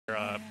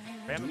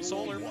Ram and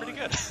Soul are pretty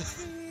good.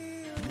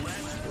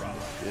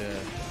 Yeah.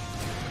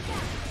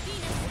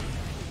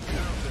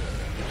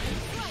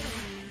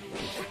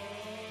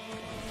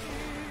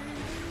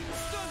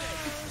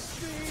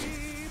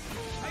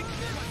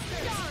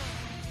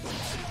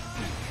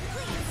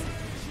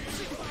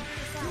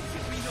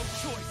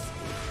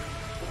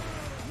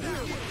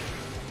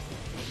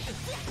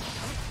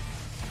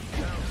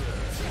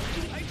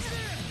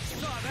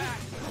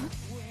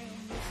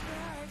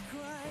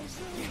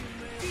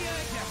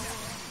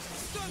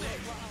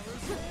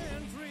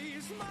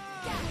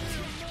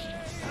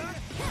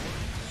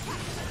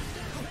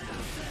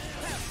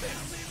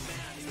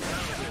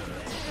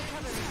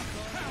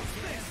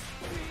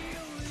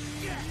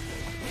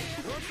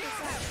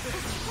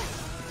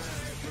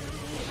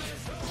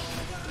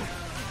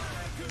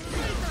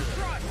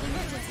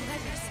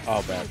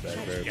 Oh, bad,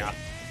 very bad.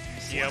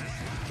 Yep.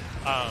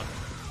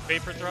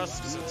 Vapor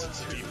Thrust, since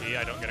it's VP,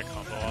 I don't get a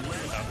combo off it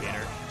without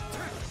meter.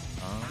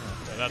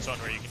 So that's one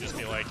where you can just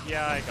be like,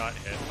 yeah, I got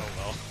hit, oh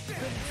well.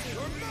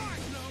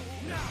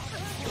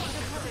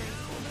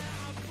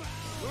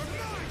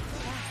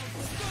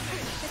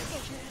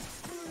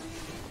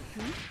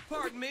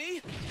 Pardon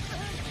me?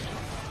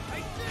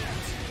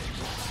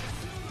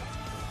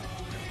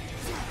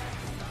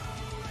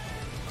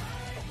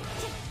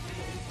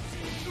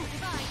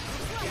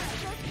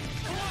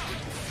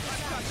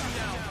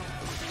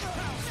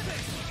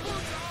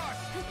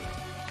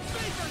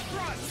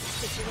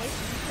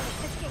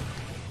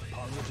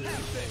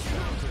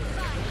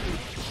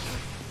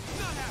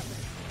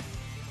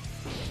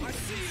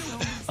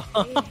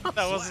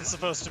 That wasn't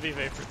supposed to be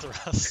Vapor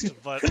Thrust,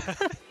 but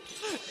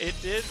it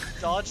did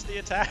dodge the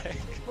attack.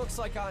 Looks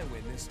like I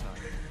win this time.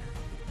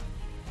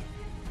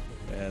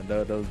 And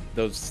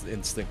those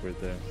instinct right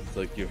there. It's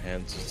like your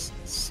hands just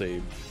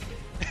saved.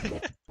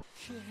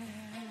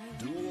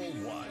 Duel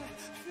 1.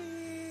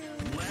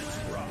 Let's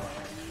rock.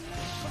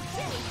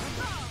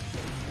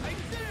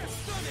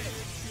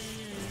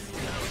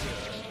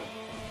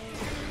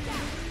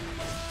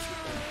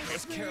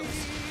 That's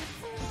careless.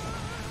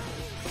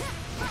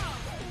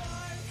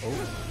 Oh.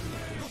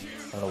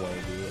 I don't want to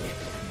do it.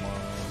 Come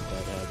on,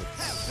 bad habits.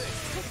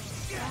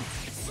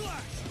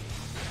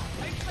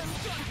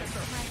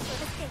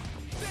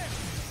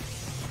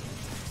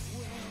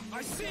 I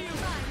see you!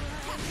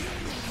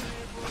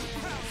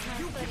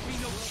 You give me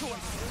no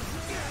choice!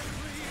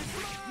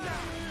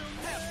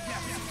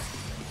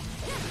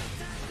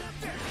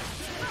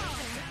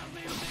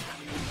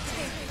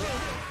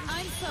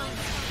 I'm fine.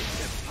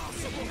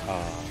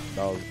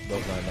 That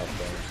was not enough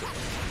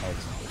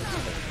damage.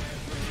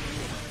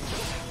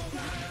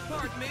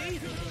 Pardon me?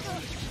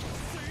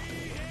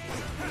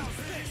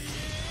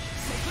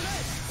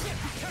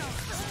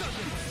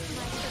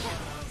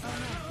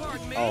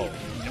 Pardon me? Oh.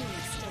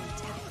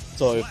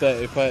 So if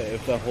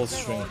that whole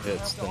string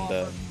hits, then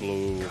that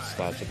blue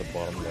slash at the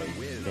bottom like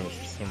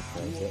finishes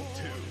it.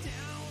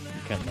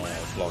 You can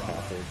block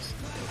afterwards.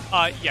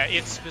 Yeah,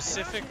 it's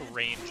specific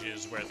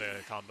ranges where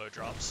the combo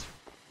drops.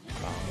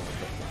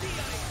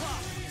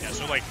 Yeah,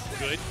 so like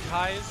good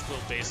Kais will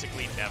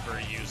basically never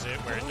use it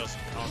where it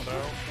doesn't combo,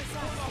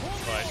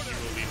 but you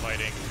will be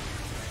fighting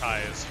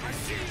Kais who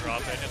do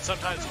drop it, and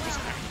sometimes you just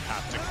kind of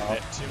have to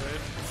commit to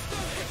it.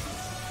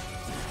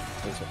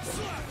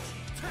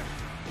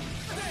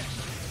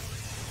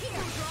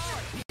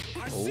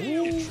 Oh.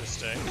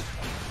 Interesting.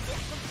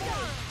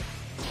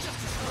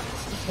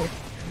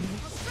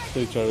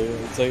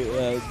 It's like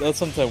that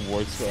sometimes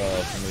works for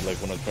me, like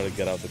when I try to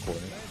get out the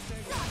corner.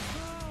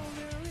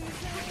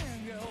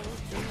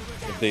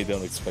 If they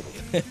don't expect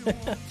it.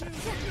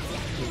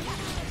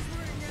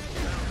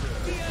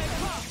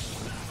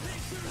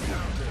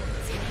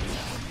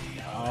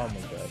 Oh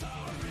my god.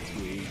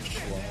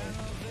 2H1.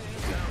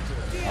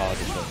 Oh,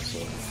 this one's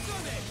so.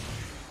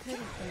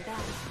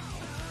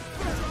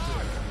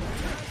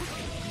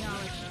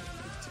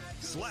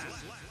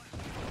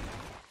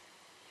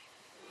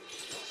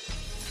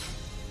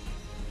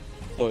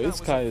 So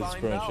Sky is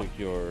pretty much like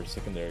your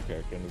secondary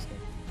character in this game.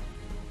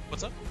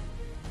 What's up?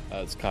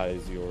 Sky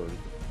is your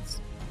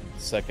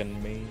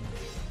second main.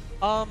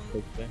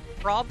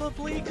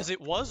 Probably, because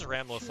it was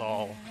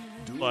Ramlethal,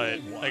 but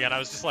again, I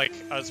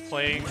was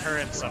playing her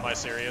in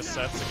semi-serious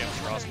sets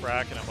against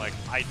Rosbrack, and I'm like,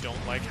 I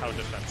don't like how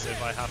defensive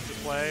I have to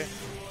play,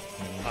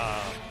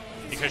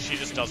 because she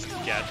just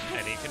doesn't get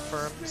any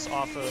confirms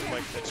off of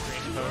like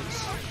mid-screen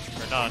pokes,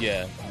 or not.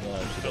 Yeah,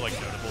 they're like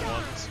notable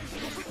ones,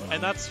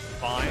 and that's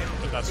fine,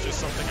 but that's just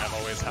something I've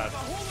always had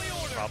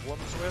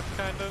problems with,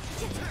 kind of.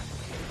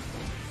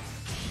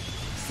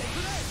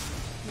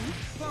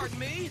 Pardon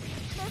me?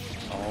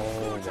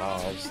 Oh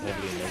wow, it's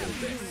heavily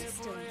negative.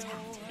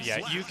 Yeah,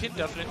 you can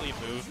definitely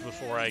move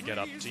before I get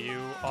up to you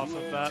off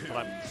of that, but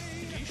I'm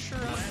pretty sure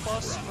I'm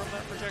plus from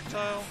that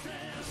projectile.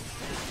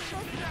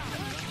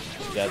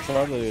 Yeah, it's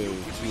probably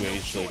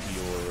 2H like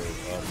you're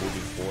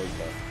moving forward,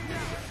 but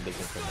it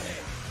doesn't come out.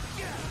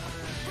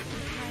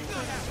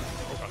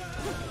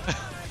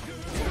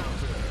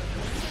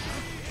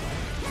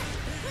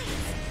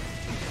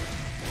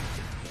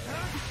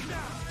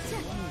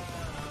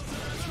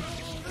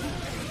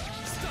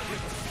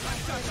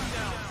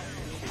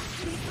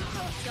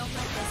 Don't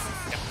let this.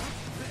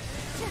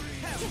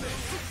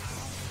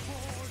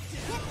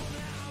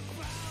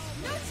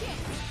 No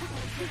chance.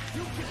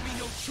 You give me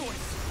no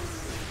choice.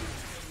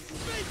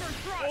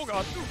 Oh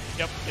god.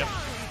 Yep.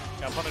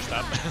 Gotta punish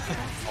that.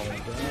 Oh my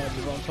god,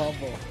 he's on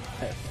combo.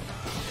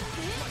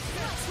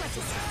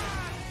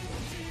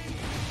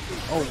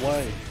 Oh, why?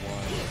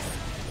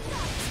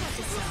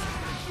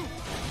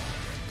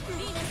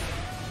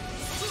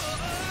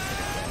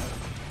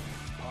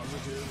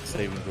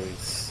 Saving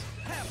grace.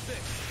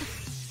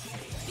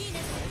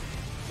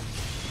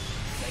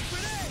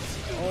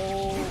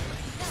 Oh.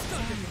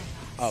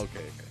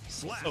 Okay.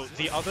 Oh,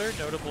 the other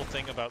notable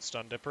thing about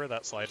Stun Dipper,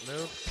 that slide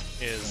move,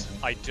 is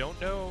I don't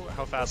know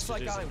how fast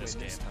it is in this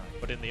game,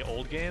 but in the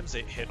old games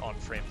it hit on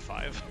frame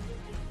 5.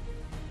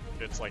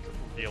 It's like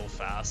real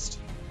fast,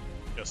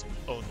 just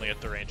only at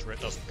the range where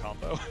it doesn't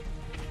combo.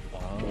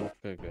 Oh,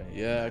 okay.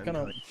 Yeah, I kind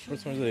of, for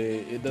some reason,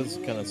 it does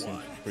kind of seem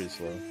pretty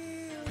slow.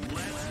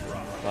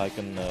 I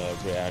can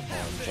react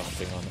on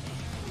jumping on it.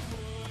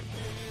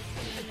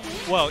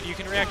 Well, you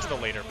can react to the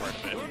later part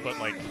of it, but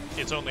like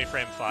it's only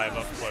frame 5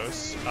 up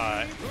close,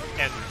 and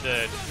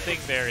the thing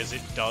there is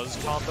it does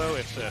combo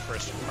if the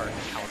first part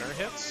counter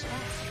hits.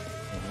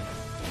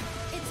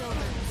 It's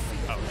over.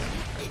 Oh,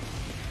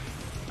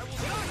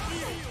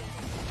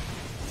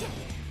 yeah.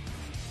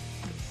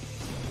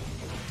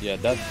 Yeah,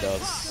 that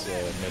does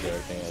mid-air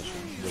thing I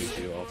should really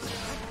do often.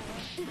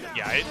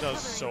 Yeah, it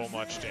does so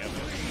much damage.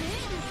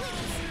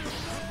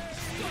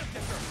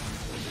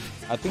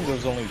 I think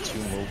there's only 2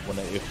 moves when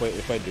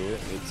if I do it,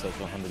 it's like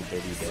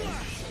 130 damage.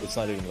 It's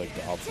not even like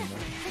the optimal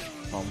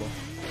combo.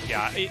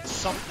 Yeah,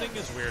 something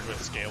is weird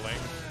with scaling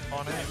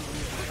on it.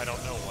 I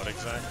don't know what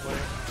exactly.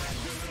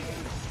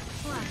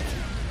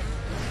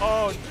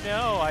 Oh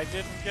no, I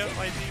didn't get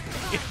my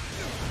DP.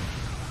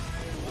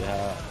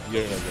 Yeah,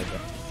 you're gonna get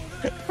that.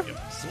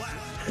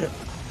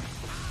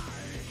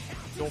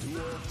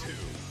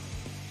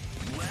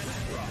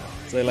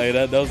 So like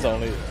that was the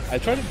only. I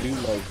tried to do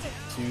like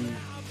 2.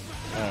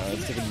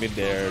 It's like a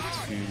mid-air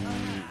to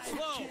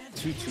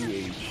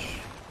 2-2H,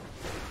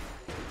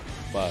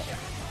 but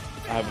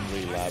I haven't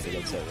really labbed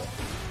it, so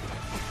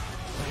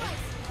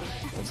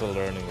I'm still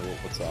learning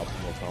what's the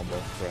optimal combo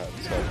for it,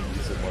 so I can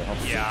use it more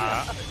helpfully.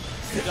 Yeah,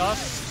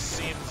 dust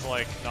seems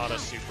like not a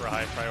super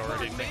high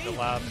priority thing to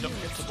lab. Don't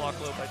get to block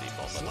low by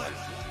default,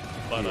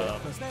 by the way.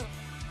 But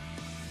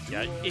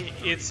yeah,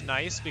 it's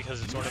nice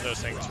because it's one of those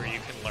things where you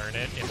can learn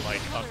it in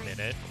like a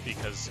minute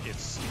because you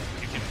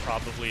can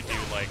probably do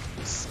like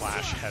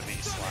slash heavy.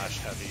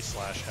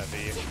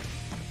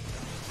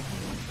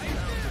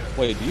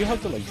 Wait, do you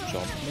have to like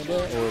jump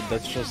mid-air, or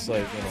that's just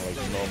like, you know, like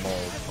normal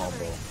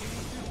combo?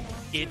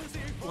 It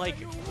like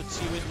puts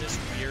you in this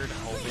weird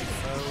homing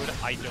mode.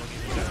 I don't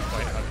even know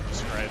quite how to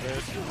describe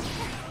it.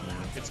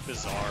 It's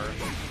bizarre.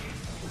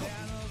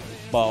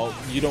 Well,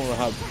 you don't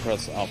have to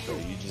press up,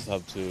 right? You just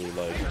have to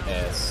like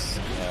S,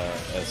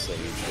 H, or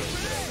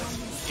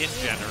whatever. In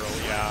general,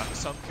 yeah.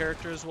 Some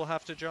characters will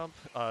have to jump,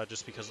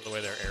 just because of the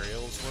way their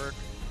aerials work.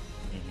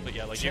 But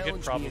yeah, like you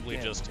could probably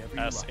just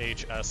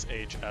SH,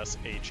 SH,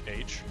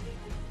 SH.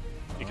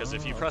 Because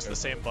if you press the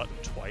same button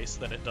twice,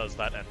 then it does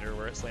that ender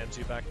where it slams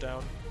you back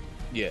down.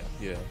 Yeah.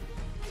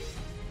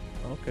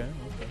 Okay.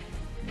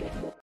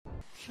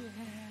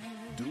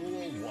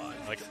 Duel 1.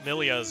 Like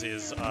Millia's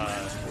is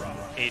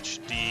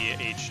HD,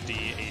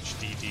 HD,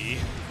 HDD.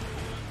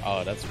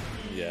 Oh, that's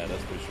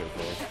pretty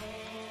straightforward.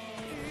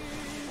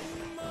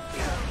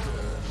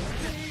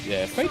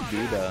 Yeah, if I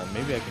do that,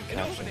 maybe I can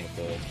catch him with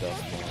the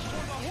dust more.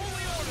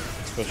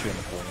 Especially in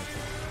the corner.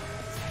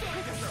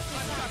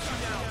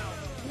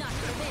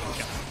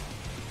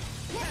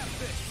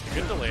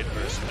 Good delayed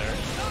burst there.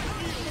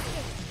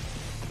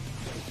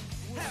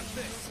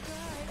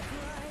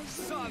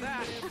 Saw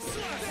that.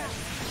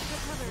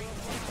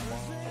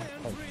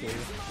 Okay.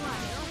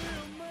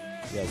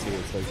 Yeah, see,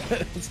 it's like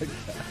it's like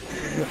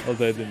that.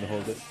 Although I didn't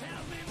hold it.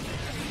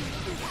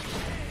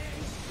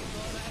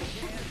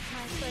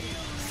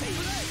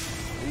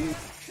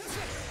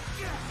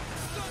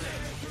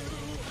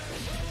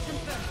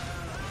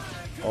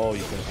 Oh,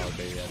 you can.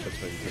 Okay, yeah, that's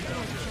what you can.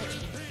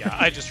 Yeah,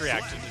 I just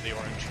reacted to the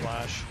orange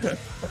flash.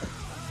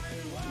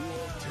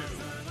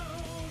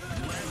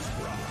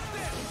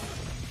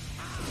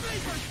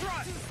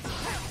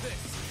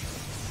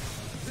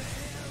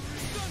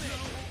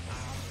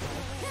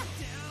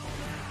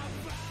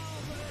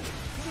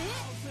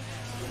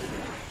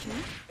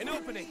 An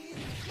opening. You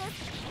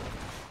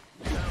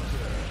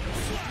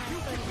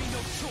give me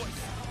no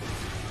choice.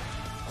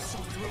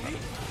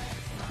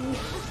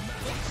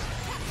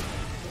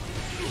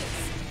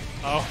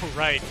 Oh,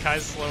 right,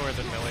 Kai's slower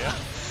than Millia.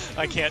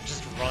 I can't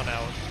just run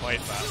out quite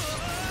that,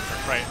 or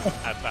quite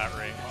at that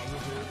rate.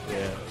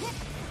 Yeah.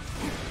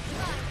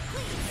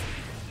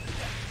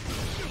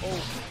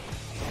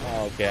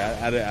 Oh, okay,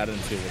 I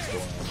didn't see what's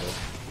going on there.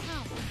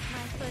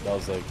 That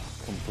was like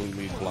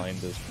completely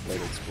blinded by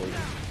the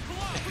explosion.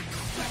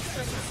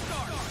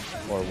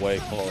 Or what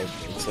you call it,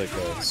 it's like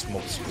a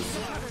smoke screen.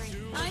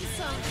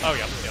 Oh,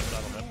 yep,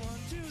 that'll hit.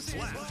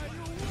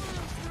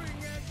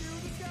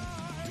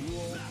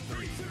 Duel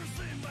 3.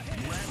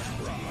 Let's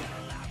rock.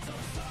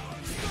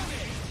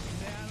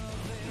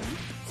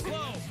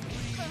 Slow.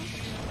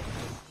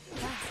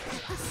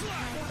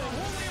 Slap the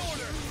holy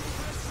order.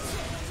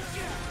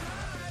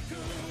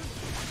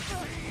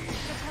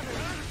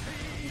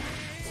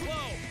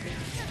 Slow.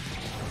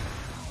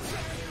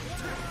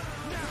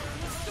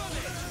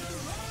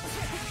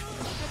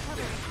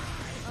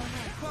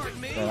 Pardon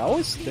me. And I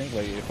always think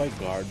like if I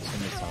guard so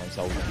many times,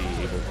 I would be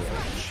able to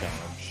like,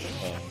 challenge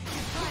somebody.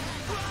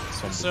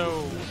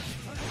 So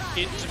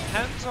it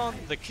depends on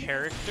the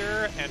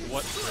character and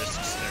what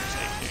risks they're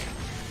taking.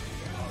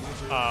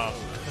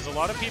 Because a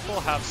lot of people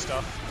have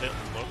stuff that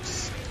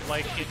looks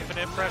like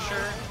infinite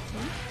pressure,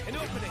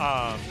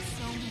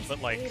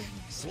 but like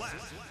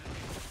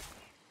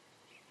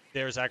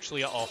there's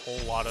actually a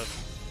whole lot of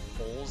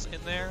holes in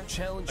there.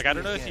 Like I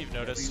don't know if you've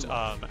noticed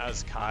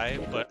as Kai,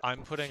 but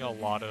I'm putting a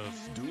lot of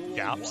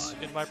gaps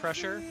in my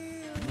pressure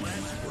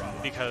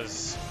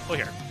because, well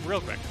here,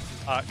 real quick.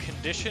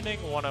 Conditioning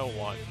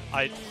 101.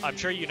 I'm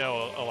sure you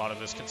know a lot of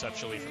this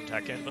conceptually from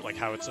Tekken, but like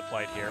how it's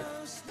applied here.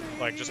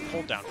 Like just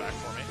hold down back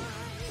for me.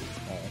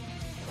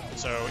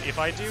 So if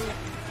I do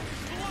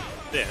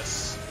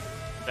this,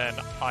 then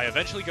I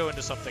eventually go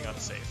into something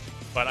unsafe.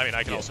 But I mean,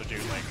 I can also do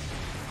like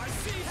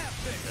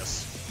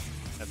this.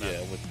 And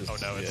then, with this, oh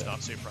no, it's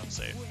not super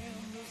unsafe.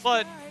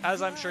 But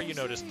as I'm sure you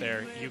noticed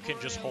there, you can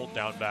just hold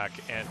down back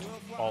and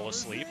fall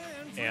asleep.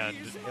 And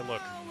hey,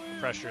 look, the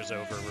pressure's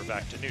over. We're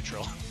back to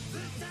neutral.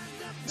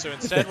 So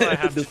instead, what I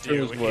have to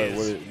do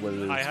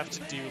is I have to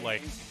do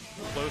like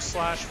close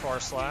slash, far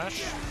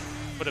slash,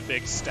 put a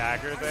big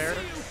stagger there.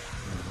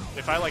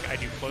 If I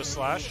do close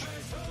slash,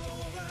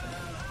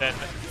 then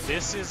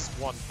this is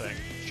one thing,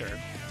 sure.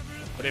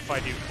 But if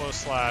I do close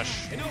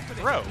slash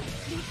throw,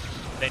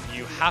 then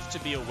you have to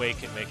be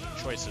awake and making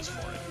choices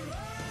for it.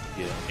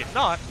 Yeah. If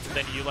not,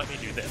 then you let me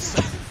do this.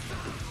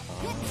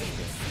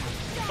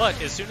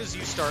 But as soon as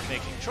you start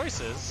making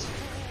choices,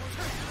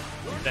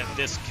 then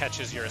this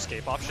catches your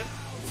escape option.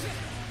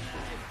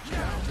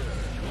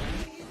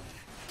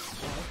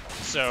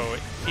 So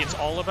it's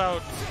all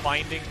about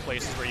finding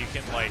places where you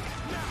can like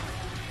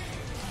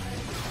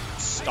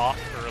stop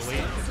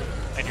early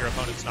and your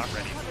opponent's not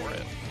ready for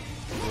it.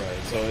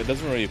 Right, so it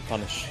doesn't really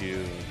punish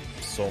you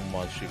so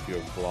much if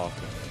you're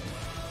blocking.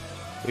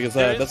 Because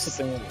that's the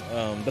thing.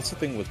 That's the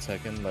thing with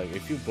Tekken. Like,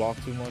 if you block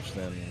too much,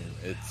 then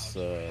it's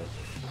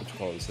what you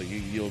call it. So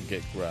you'll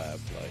get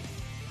grabbed. Like,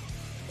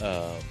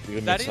 you're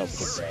gonna mix up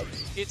with the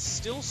grabs. It's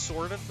still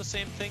sort of the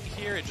same thing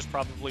here. It just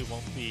probably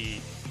won't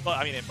be. Well,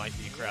 I mean, it might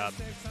be grab,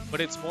 but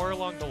it's more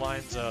along the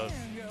lines of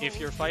if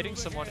you're fighting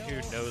someone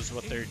who knows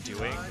what they're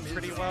doing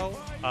pretty well.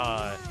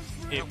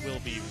 It will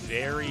be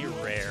very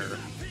rare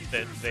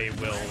that they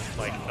will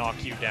like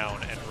knock you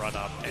down and run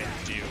up and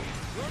do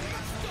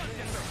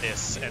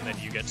this, and then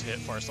you get to hit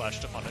far slash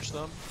to punish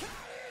them.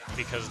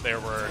 Because there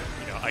were,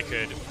 you know, I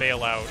could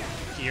bail out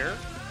here,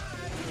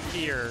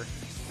 here,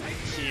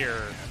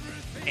 here,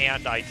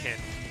 and I can,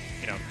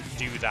 you know,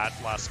 do that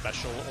last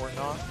special or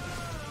not.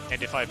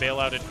 And if I bail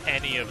out at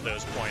any of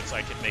those points,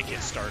 I can make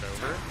it start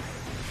over.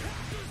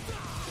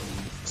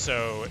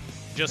 So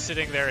just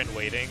sitting there and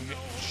waiting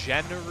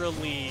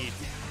generally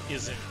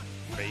isn't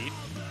great.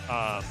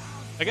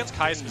 Against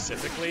Kai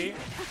specifically,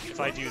 if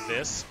I do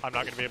this, I'm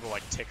not going to be able to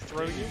like tick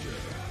throw you,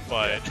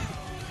 but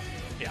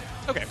yeah.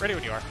 Okay, ready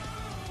when you are.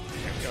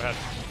 Okay, go ahead.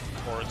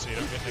 Forward so you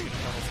don't get negative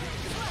penalty.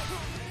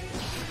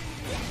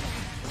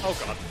 Oh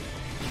god.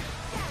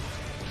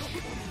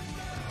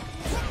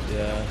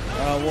 Yeah.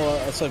 Well,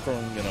 aside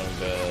from, you know,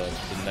 the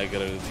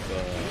negative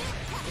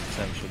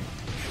tension.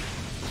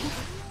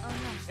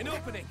 An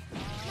opening.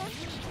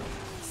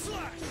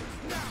 Slash.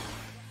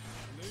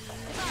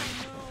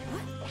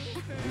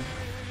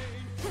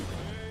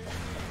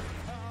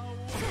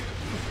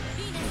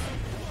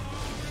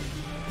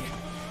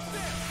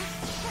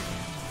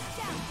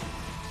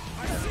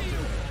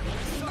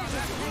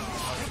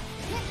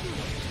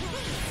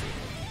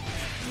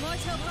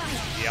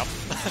 Yep.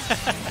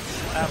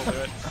 That'll do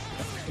it.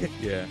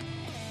 Yeah.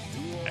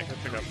 I can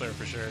pick up there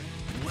for sure.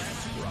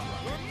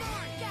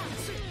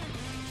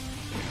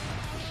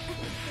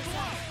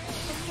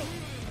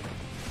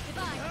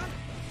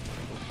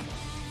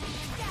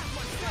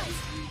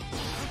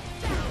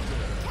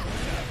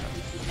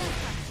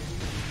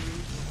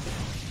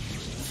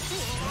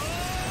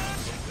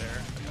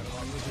 There. I got it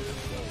on a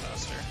little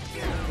faster.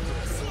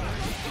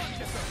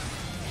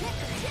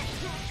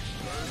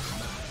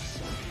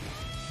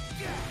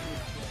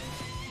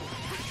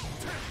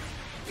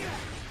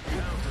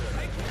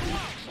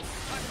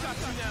 I've got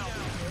you now.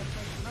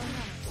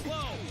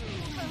 Slow.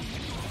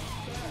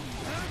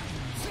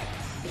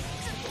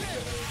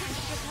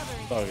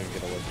 Thought I was gonna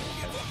get away from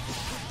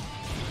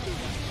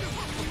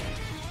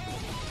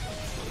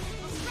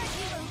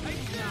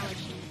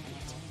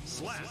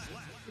it.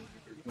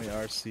 Wait,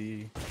 RC.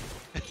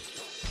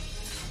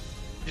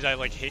 Did I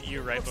like hit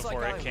you right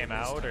before it came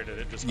out, or did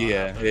it just not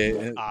Yeah,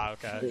 happen? Ah,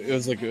 okay. It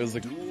was like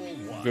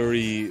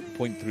very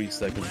 0.3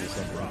 seconds or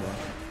something like that.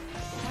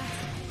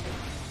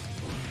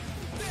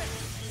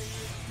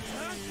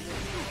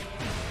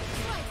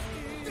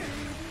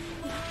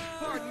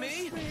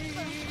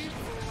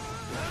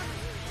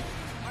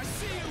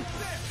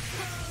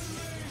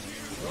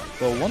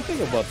 Well, one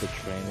thing about the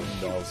training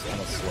that I was kind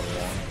of slow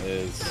on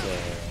is,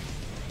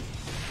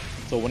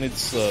 so when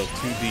it's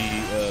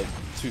 2D,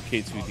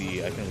 2K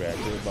 2D, I can react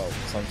to it, but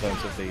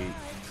sometimes if they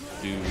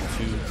do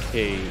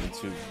 2K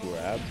into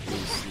grab,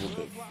 it's a little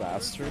bit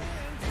faster.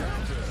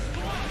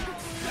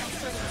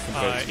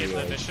 In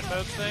the mission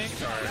mode thing?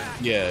 Or?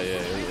 Yeah,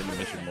 in the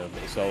mission mode.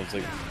 So I was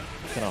like,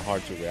 kind of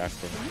hard to react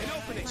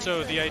from.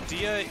 So the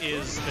idea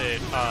is that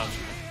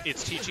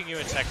it's teaching you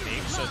a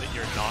technique so that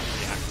you're not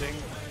reacting,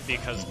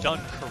 because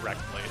done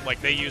correctly, like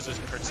they use a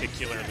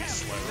particularly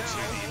slow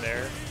 2D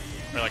there,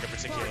 or like a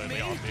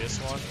particularly obvious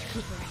one,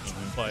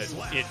 but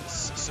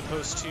it's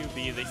supposed to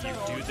be that you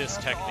do this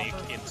technique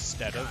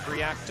instead of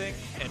reacting,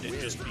 and it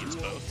just beats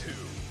both.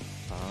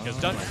 Because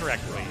done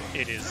correctly,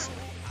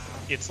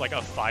 it's like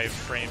a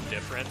 5-frame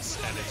difference,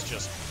 and it's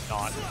just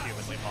not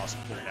humanly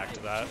possible to react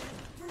to that.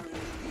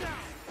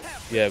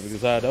 Yeah,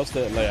 because that was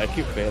the, like, I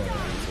keep failing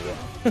into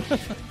that.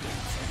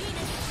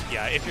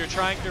 Yeah, if you're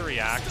trying to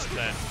react,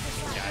 then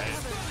yeah,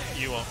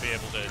 you won't be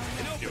able to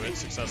do it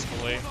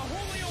successfully.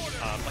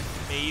 Like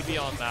maybe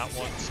on that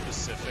one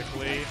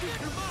specifically,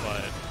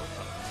 but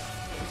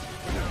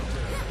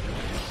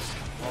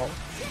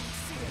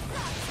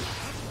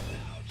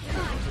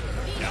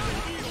yeah.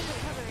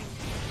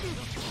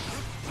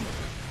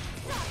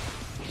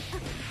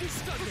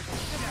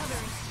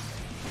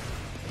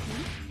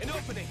 An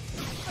opening.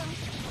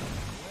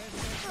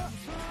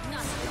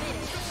 Not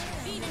permitted.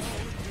 Venus.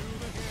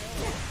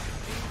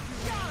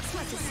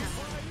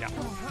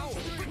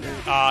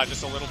 Yeah.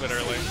 Just a little bit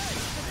early.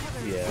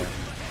 Yeah.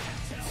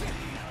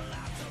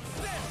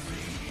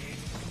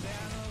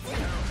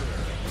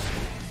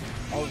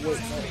 Oh wait,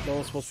 that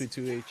was supposed to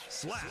be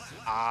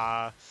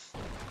 2H.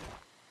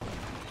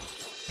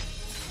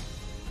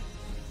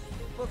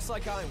 Looks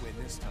like I win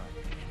this time.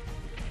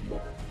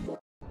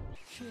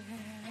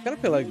 I kind of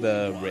feel like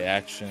the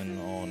reaction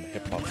on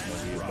hip hop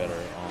maybe is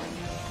better on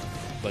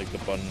like the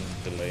button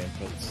delay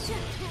inputs.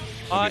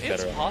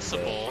 It's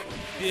possible.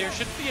 There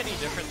shouldn't be any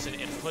difference in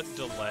input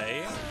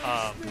delay,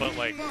 but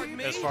like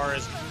as far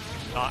as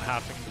not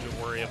having to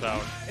worry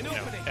about, you know,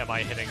 am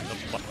I hitting the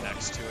button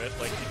next to it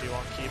like you do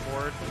on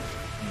keyboard?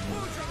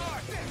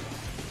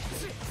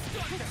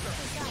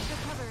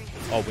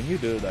 Oh, when you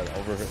do that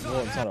overhead,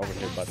 well, it's not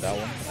overhead, but that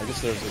one, I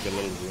guess there's like a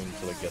little room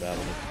to like get out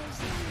of it.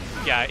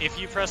 Yeah, if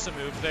you press a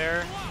move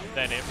there,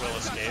 then it will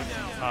escape.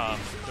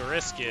 The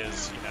risk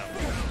is, you know,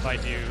 if I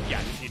do,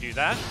 if you do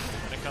that,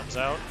 and it comes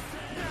out.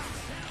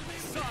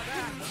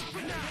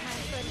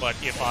 But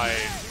if I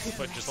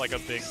put just like a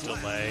big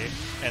delay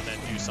and then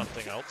do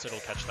something else, it'll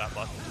catch that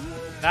button.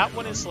 That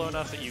one is slow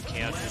enough that you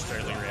can just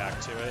barely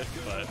react to it,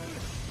 but...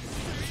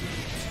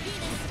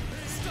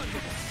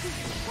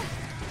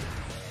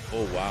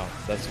 Oh wow,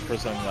 that's the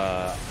first time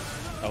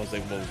I was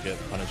able to get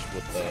punished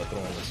with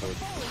throwing the sword.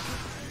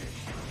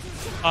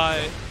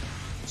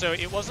 So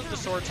it wasn't the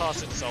sword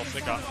toss itself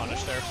that got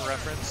punished there for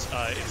reference,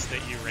 it's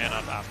that you ran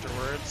up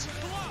afterwards.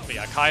 But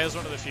yeah, Kai is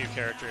one of the few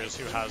characters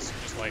who has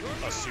just like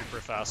a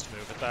super fast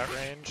move at that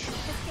range.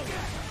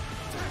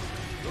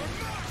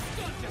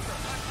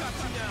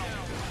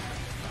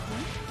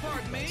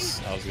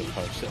 Nice. I was gonna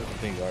punch it. I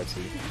think you are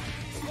too.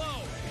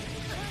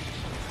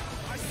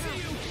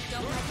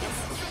 Don't let this.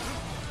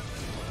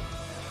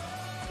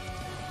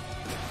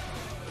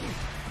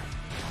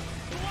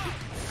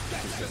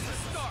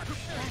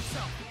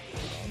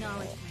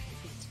 Knowledge my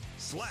feet.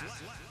 Slap.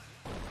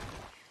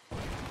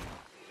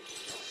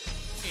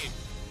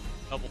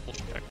 Double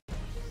check.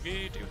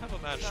 We do have a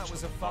match That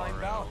was a fine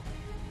tomorrow. bout.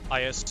 I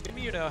assume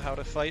you know how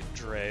to fight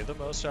Dre the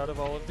most out of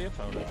all of the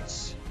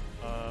opponents.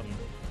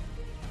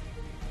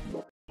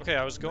 Okay,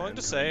 I was going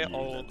to say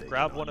I'll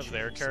grab one of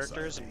their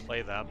characters and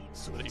play them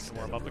so that you can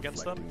warm up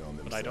against them,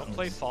 but I don't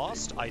play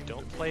Faust, I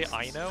don't play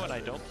Aino, and I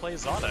don't play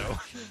Zato.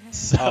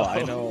 So... Oh,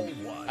 I know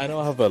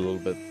I have a little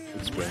bit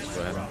experience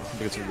with him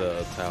because of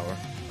the tower.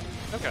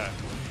 Okay.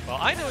 Well,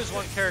 Aino is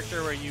one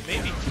character where you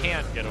maybe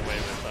can get away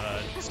with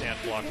stand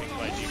blocking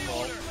by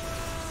default.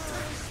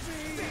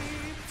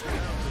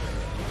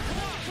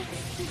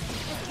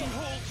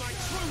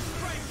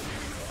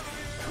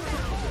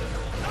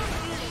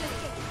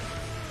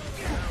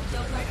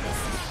 Don't let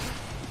this.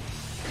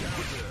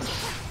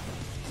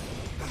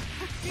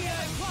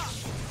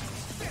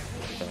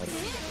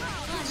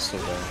 It's so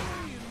bad.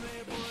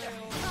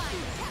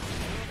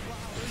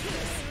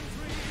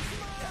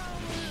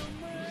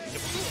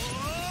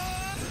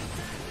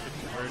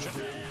 Version.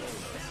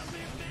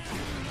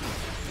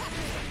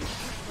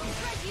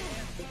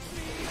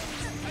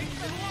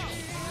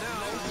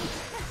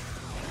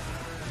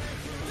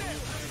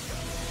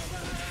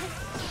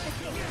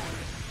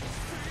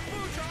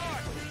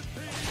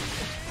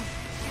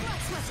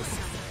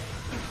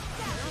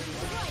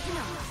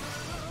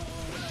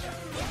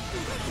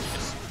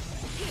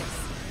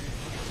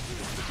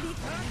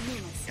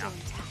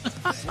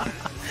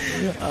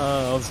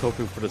 I was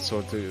hoping for the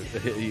sword to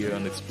hit you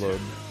and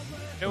explode.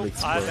 Nope,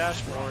 I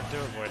dashed forward to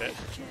avoid it.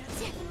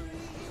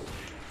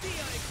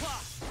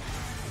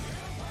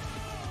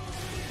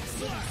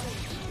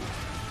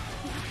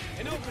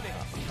 An opening.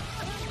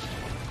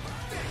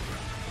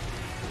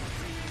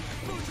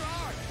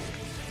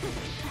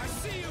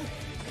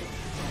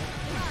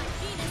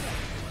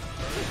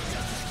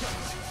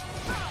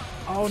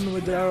 Oh no,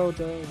 with the arrow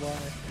though, why?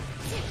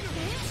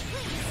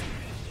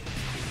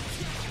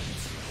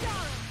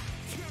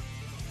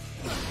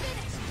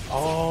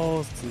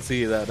 Oh,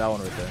 see that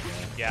one right there.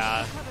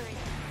 Yeah.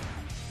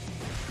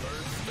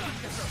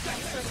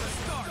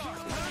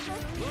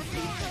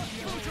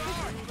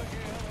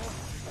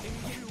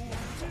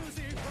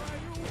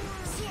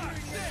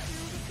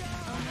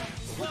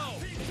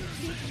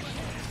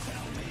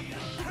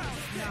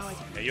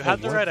 Yeah, you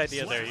had the right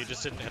idea there, you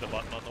just didn't hit a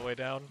button on the way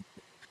down.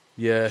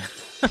 Yeah.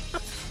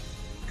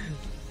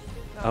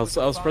 I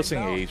was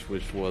pressing H,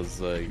 which was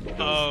like.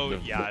 Oh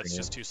yeah, it's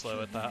just too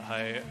slow at that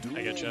height.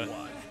 I getcha.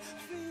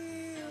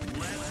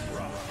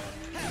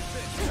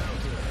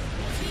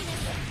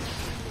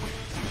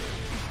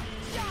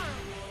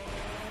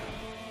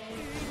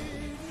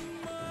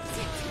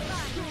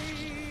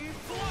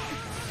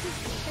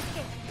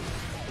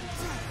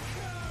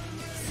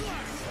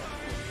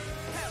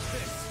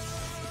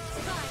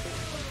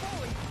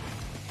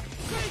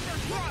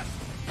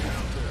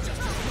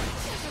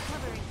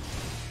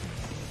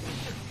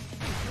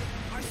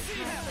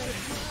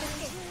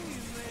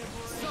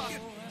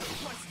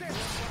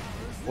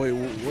 Wait,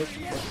 what?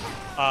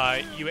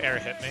 You air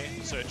hit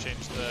me, so it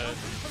changed the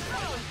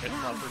hit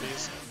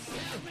properties.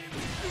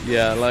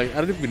 Yeah, like I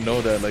didn't even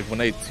know that. Like when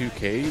I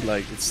 2K,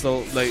 like it's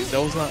still like that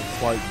was not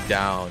quite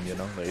down, you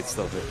know. Like it's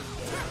still hit.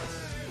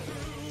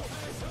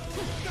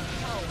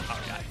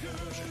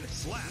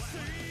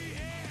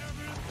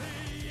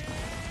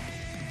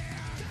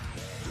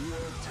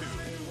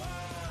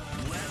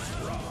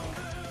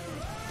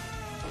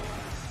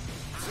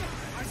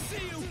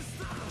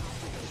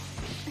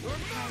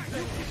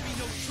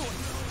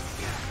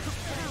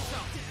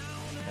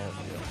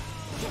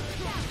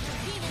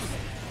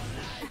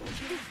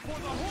 For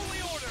the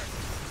Holy Order!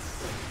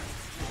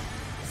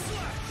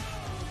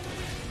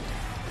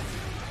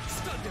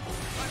 Stunned him!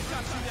 I've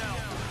got you now!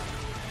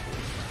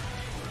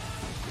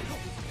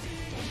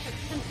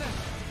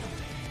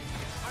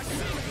 I see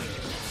you!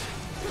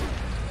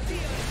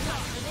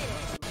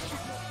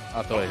 I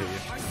thought I hit you.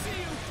 I see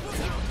you!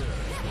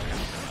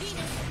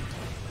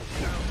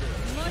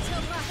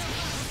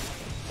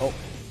 Oh,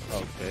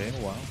 okay,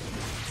 wow.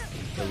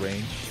 The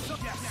range.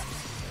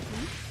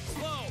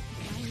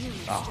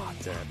 Ah,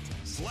 dead.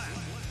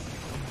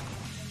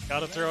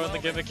 Gotta throw in the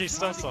gimmicky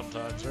stuff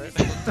sometimes, right?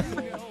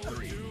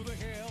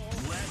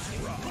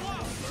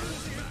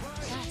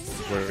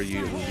 Where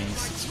you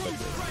least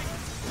expect it.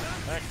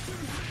 Heck.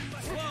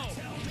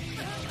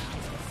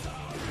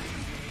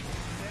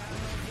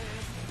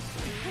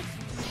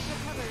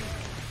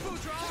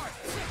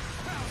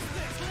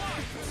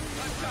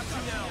 I've got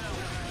you now!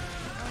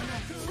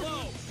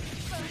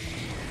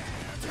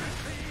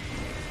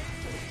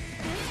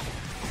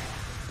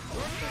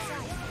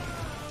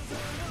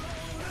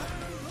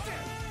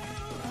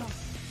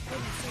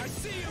 I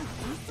see you!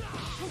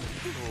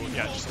 Ooh,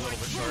 yeah, just a little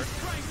bit short.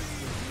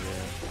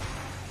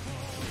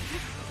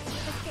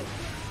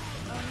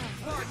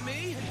 Pardon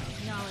me?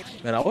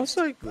 Man, I was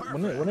like,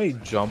 when I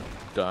jump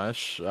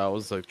dash, I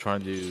was like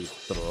trying to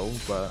throw,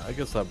 but I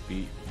guess that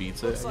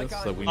beats it. I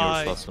guess like when you're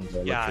accustomed to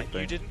the Yeah, electric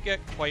thing. you didn't get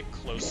quite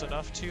close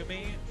enough to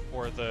me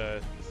for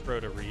the throw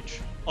to reach.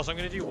 Also, I'm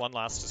gonna do one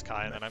last as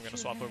Kai, and then I'm gonna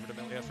swap over to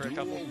Millia for a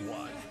couple.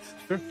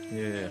 Sure.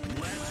 Yeah.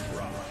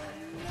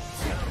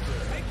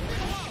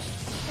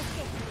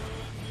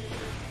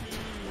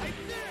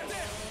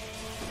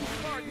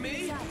 Pardon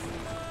me?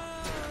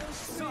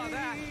 Saw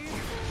that!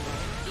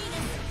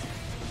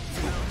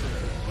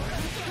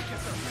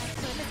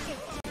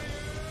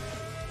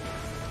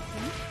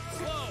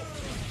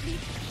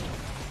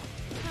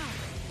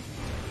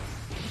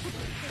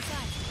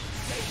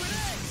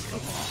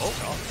 Oh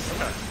god,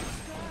 okay.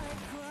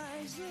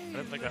 I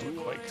didn't think that would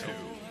quite kill.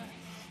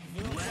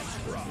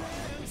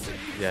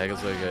 Yeah, I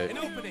guess like a An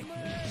opening!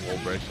 wall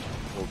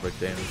break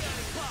damage.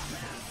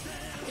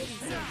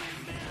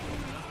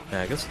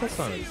 Yeah, I guess that's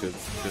not a good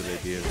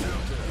idea.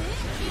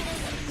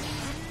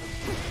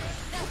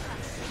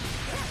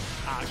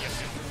 Ah,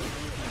 yes.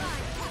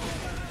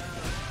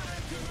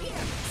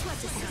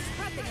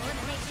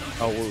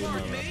 Oh,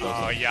 no.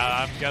 Oh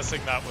yeah, I'm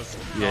guessing that was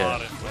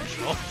not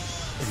intentional.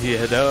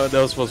 Yeah, that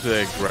was supposed to be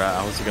like grab.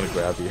 I was gonna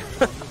grab you.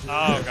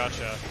 Oh,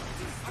 gotcha.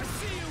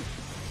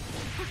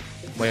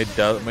 My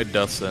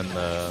dust and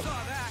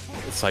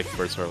psych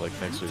bursts are like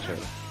next to each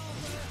other.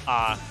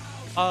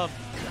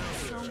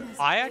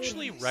 I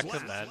actually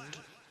recommend,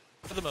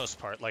 for the most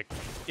part, like,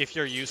 if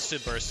you're used to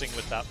bursting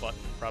with that button,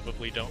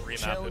 probably don't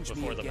remap it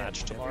before the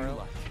match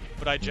tomorrow.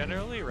 But I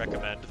generally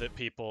recommend that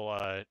people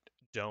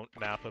don't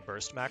map a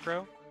burst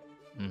macro.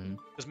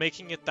 Because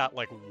making it that,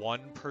 like,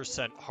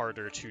 1%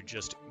 harder to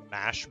just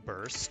mash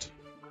burst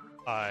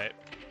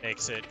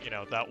makes it, you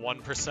know, that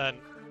 1%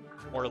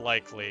 more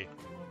likely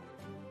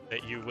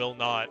that you will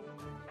not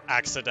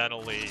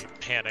accidentally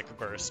panic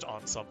burst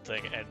on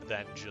something and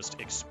then just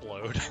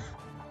explode.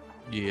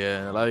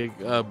 Yeah, like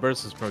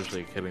burst is pretty much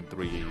like hitting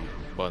 3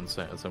 buttons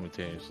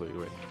simultaneously,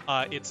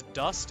 right? It's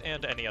dust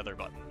and any other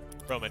button.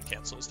 Roman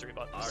cancels 3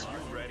 buttons. Are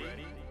you ready?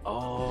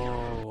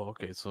 Oh,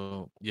 okay.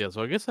 So yeah,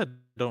 so I guess I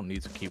don't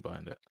need to key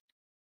bind it.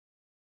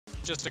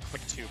 Just a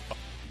quick 2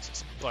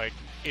 buttons. Like,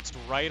 it's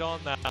right on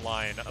that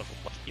line of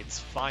like, it's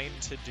fine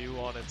to do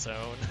on its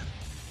own.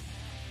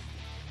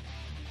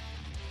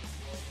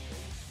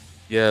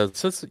 Yeah,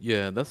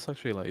 that's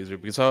actually like easier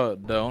because I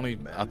thought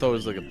it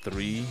was like a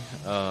 3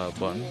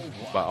 button,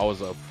 but I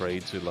was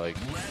afraid to like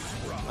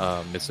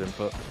miss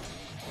input.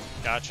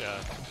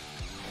 Gotcha.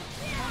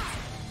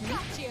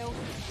 Got you.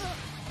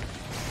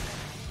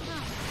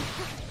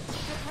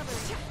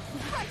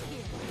 Right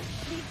here.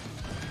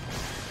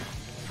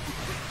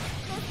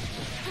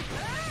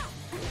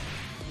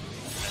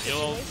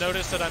 You'll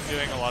notice that I'm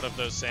doing a lot of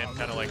those same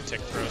kind of like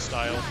tick throw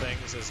style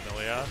things as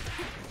Millia.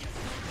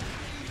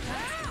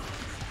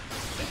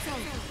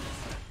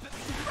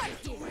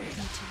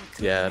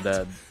 Yeah,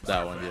 that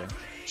one, yeah.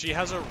 She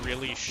has a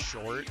really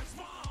short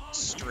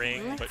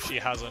string, but she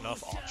has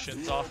enough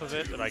options off of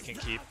it that I can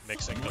keep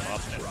mixing them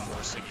up and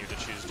forcing you to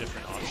choose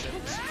different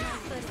options.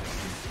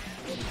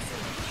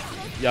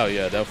 Yeah,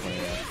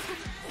 definitely. Yeah.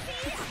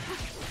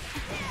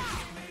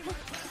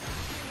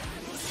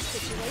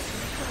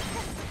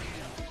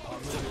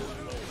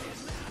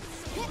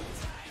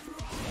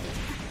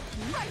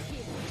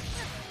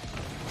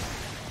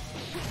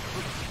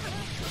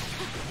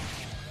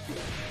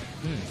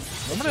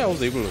 Normally I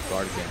was able to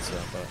guard against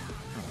that, but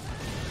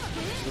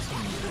this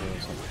one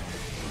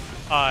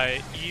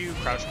something. You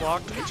crouch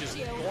blocked, which is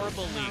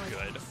normally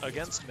good.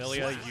 Against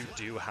Millia, you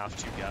do have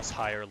to guess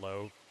high or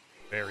low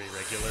very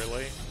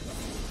regularly.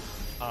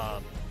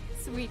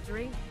 Sweet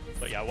dream.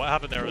 But yeah, what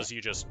happened there was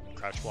you just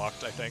crouch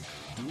blocked, I think.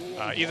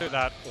 Either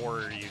that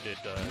or you did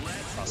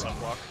cross-up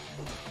block.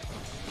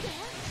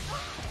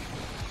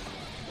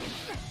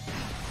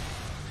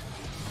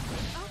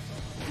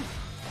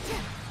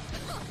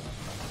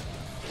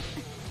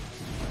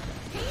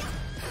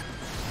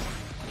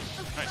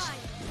 Nice.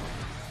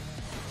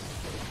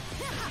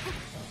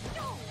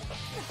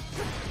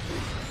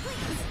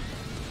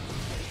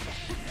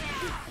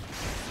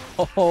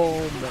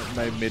 Oh,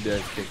 my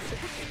mid-air kick.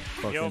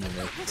 Fucking Yup.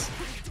 nuts.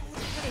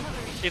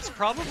 It's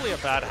probably a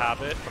bad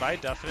habit, but I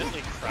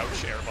definitely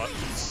crouch air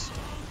buttons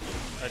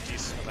a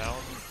decent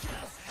amount.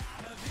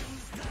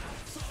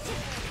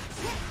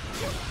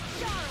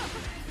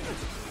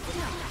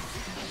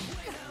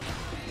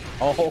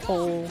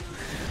 Oh,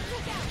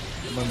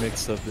 my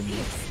mix up in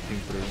thing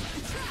through.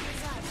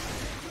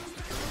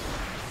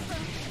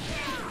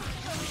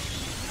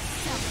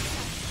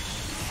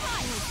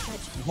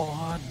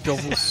 What?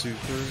 Double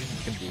super?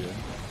 You can do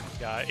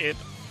that. Yeah,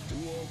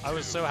 I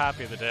was so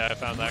happy the day I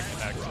found that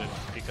connected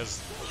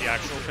because the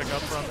actual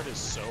pickup from it is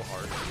so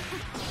hard.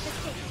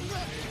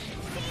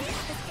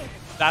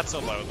 That's a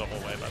low the whole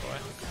way, by the way.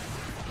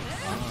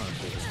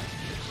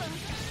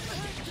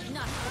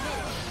 Not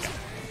permitted.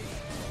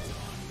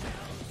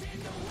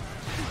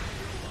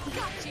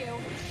 Got you.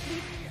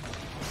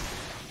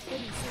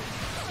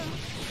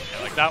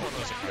 Yeah, like that one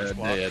was a crouch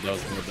block. Yeah, that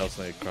was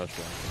like a crouch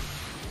block.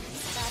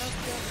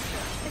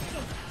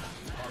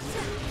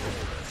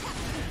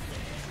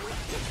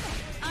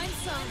 I'm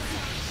sorry.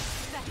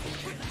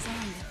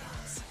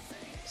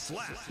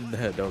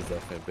 That was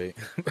definitely bait.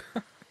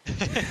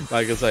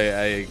 Like, cause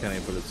I kind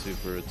of put it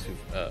super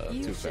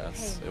too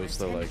fast. It was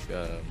still like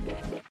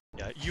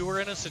Yeah, you were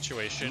in a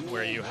situation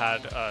where you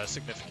had a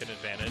significant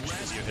advantage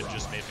because you had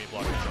just made me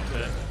block a jump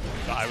in.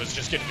 But I was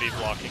just going to be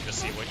blocking to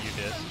see what you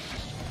did.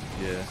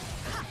 yeah.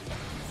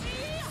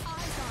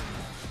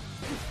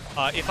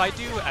 If I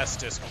do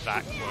S-disc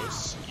that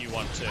close, you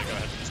want to go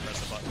ahead and just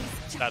press a button.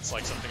 That's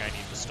like something I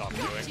need to stop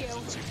doing because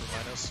it's super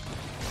minus.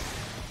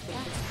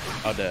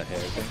 Oh, that hair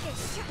thing.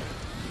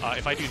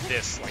 If I do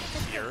this like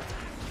here,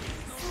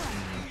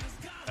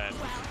 then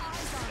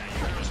yeah,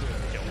 you can just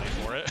kill me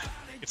for it.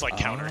 It's like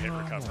counter hit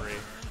recovery.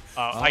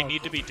 I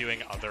need to be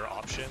doing other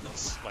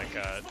options, like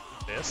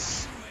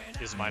this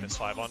is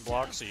 -5 on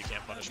block, so you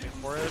can't punish me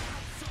for it.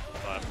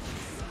 But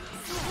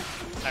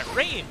at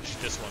range,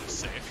 this one is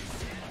safe.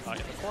 In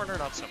the corner,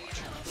 not so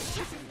much.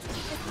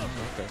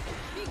 Okay.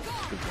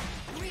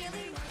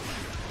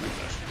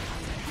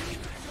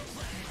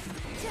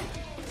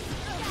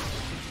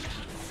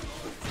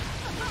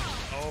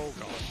 Oh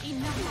god.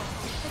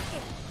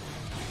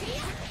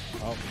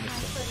 Oh, missed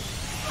something.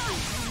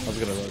 I was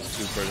gonna run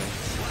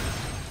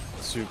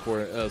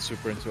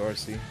super into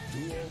RC.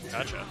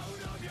 Gotcha.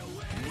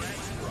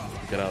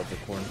 Get out of the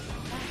corner.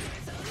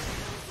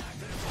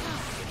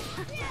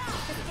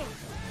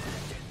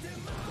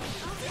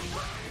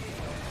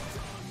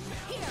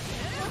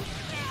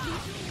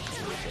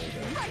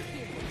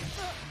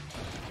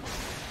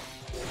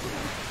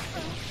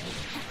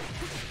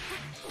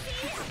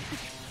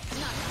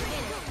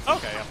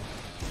 Okay, yeah.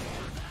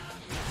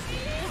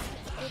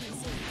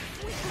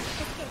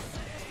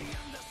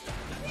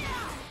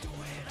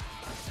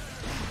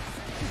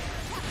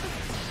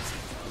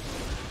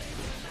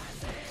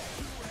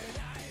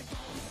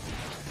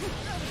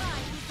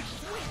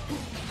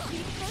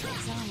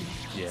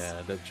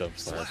 Yeah, that jump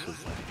slash was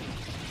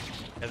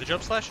Yeah, the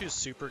jump slash is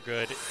super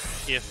good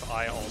if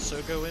I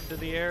also go into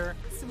the air.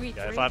 Sweet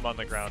Yeah, if I'm on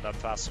the ground, I'm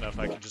fast enough,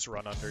 I can just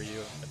run under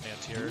you and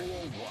anti-air.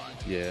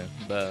 Yeah,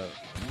 that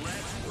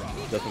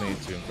definitely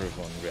need to improve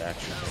on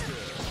reaction.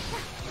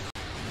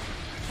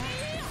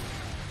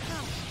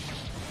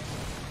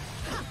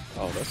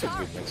 Oh, that's a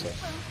good mix-up.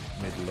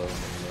 Mid-low,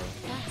 mid-low.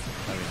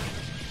 I mean,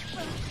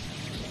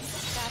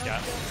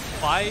 Yeah,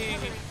 by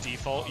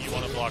default, you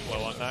want to block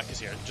low on that, because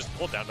here, just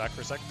hold down back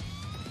for a sec.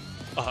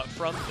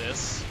 From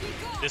this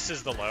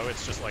is the low,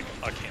 it's just like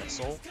a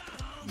cancel.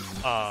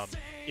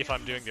 If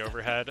I'm doing the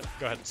overhead,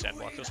 go ahead and stand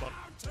block this one.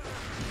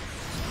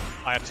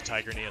 I have to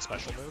Tiger Knee a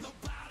special move.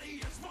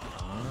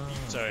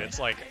 So it's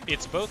like,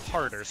 it's both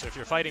harder, so if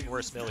you're fighting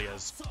worse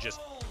Millias, just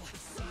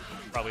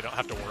probably don't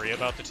have to worry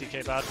about the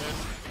TK bad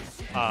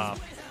move.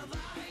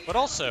 But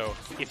also,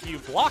 if you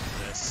block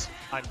this,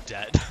 I'm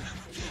dead.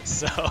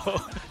 So,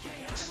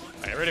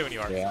 alright, ready when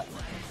you are. yeah,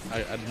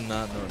 I did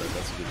not know that.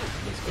 That's good.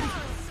 That's good.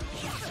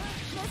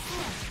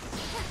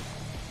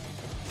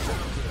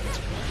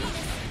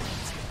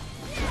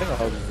 I think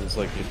I'll just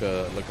like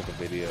look at the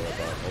video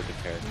about all the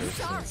characters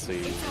and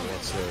see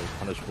what the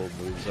punishable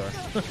moves are.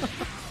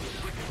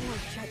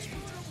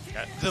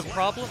 Yeah, the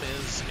problem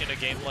is, in a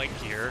game like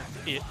Gear,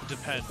 it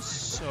depends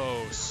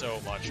so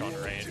much on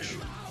range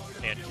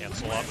and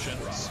cancel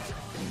options.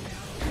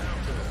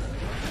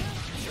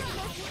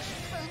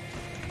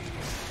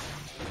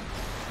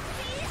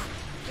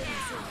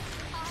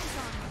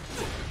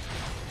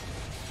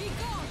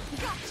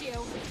 Got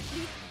you.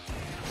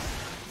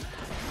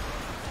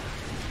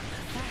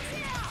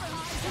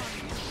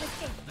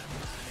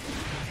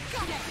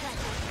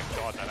 Thank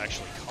God that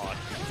actually caught.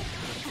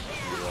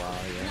 Wow,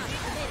 yeah.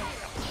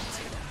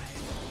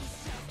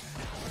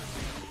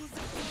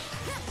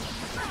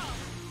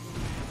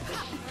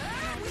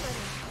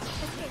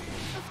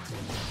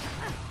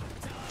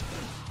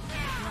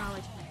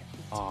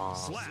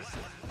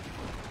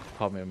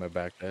 Caught me in my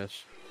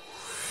backdash.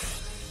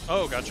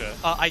 Oh, gotcha.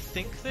 I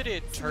think that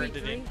it turned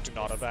it into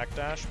not a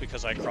backdash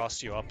because I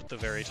crossed you up at the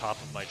very top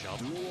of my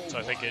jump. So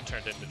I think it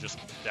turned into just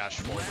dash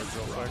forward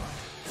real quick.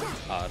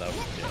 That was,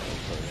 yeah, that was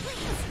perfect.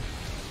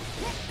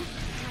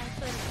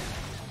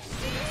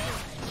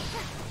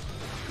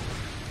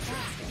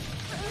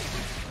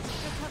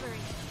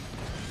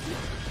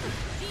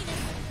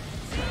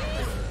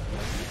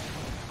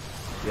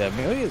 Yeah,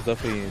 Millia is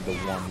definitely the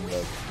one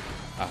that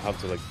I have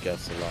to like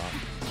guess a lot.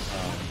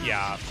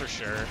 Yeah, for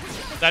sure.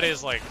 That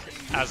is like,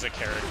 as a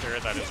character,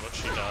 that is what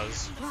she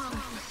does.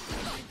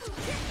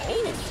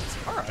 Oh,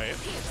 alright.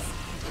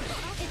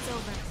 It's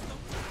over.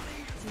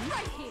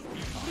 Right here.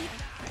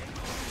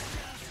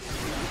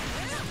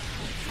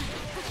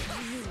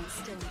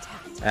 Still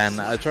intact. And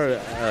I try to,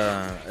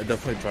 I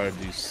definitely try to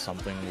do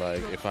something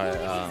like if I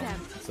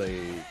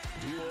say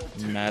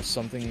match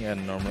something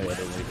and normally I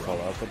don't really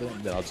follow up with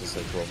it, then I'll just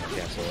like throw my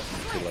cancel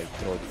to like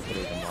throw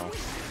them off.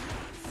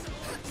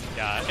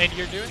 Yeah, and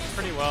you're doing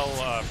pretty well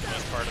for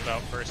this part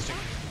about bursting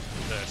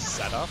the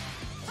setup,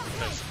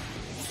 because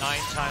 9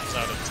 times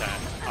out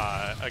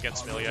of 10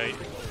 against Millia,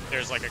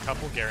 there's like a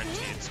couple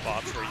guaranteed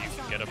spots where you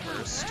can get a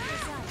burst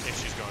if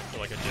she's going for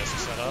like a disc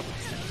setup.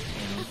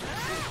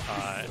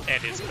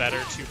 And it's better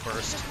to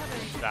burst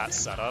that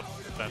setup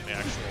than the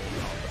actual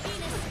combo.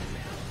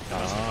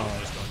 Because the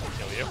combo is going to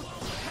kill you.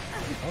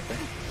 Okay.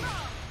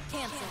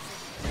 Cancel.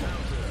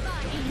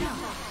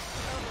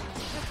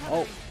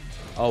 Oh.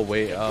 Oh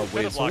wait, so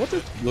what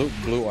is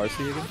blue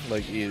RC again?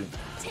 Like you...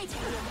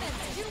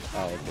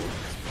 Oh, okay.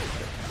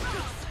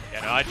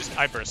 Yeah, no,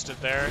 I bursted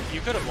there.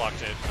 You could have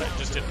blocked it, but it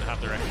just didn't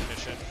have the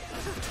recognition.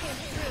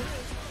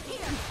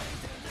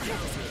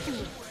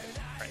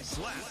 Right.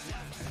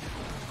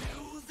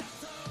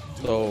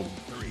 So,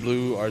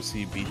 blue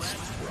RC beats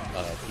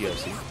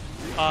PLC?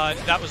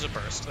 That was a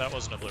burst. That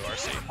wasn't a blue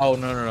RC. Oh,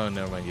 no,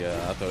 never mind.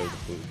 Yeah, I thought it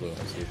was blue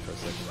RC for a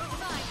second.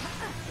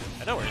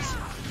 Yeah, no worries.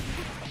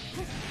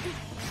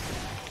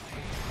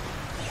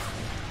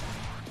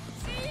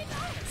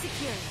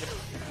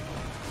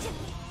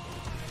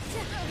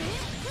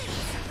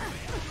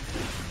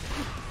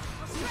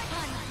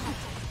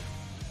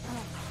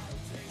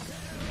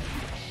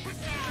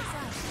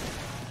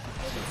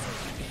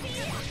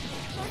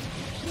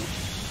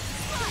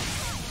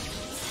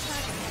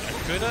 A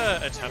good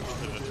attempt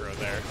for the throw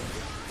there.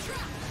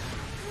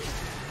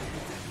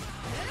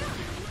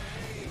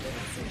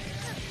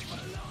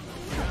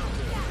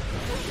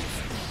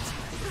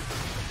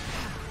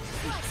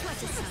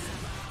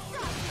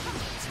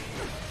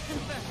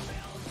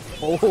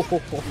 Oh,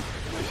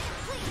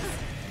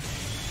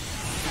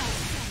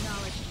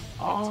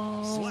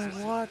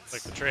 what?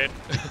 Like the trade.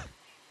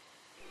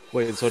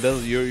 Wait, so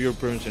that's, you're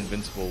pretty much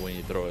invincible when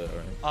you throw it,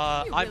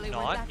 right? I'm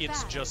not.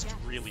 It's just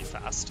really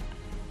fast.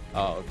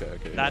 Oh,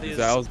 okay. That is.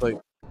 I was like,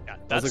 Yeah,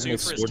 that like, my super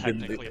is sword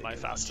didn't- technically my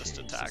fastest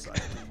attack.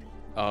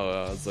 oh,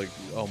 I was like,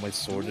 oh, my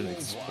sword didn't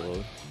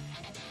explode.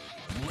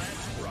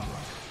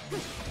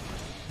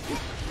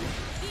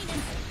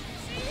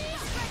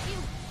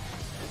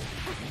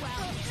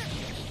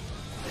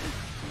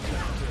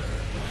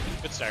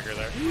 Good stagger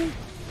there.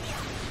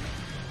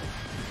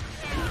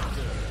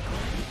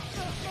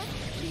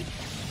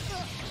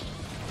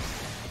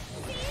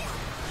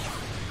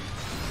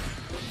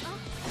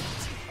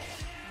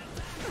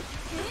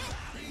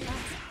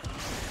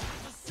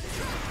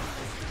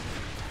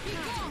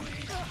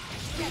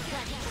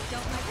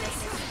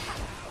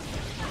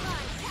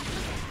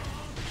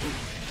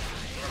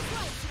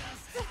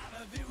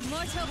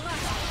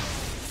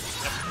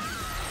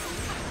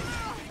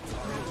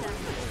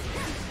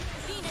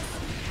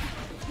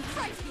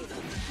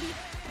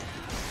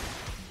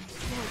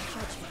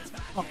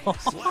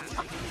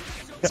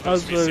 It's I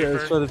was supposed to be trying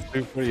super. to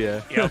super,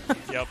 yeah. Yep,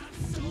 yep.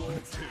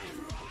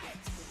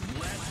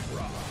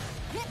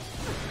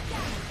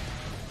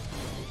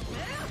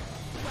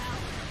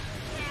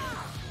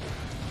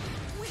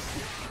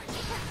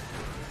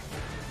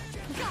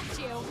 Got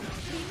you.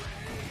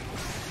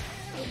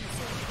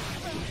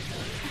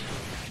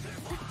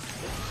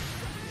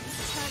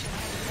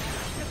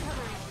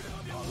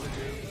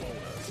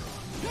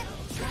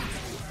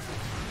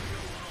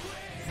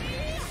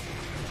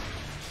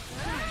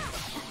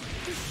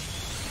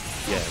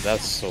 Yeah,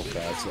 that's so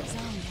fast.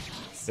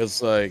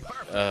 It's like,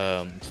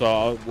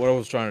 what I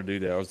was trying to do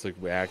there, I was like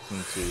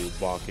reacting to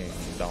blocking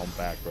down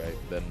back, right?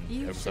 Then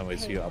every time I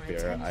see you up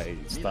here, I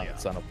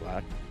stun a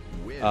black,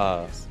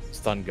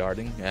 stun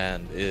guarding,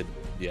 and it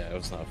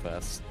was not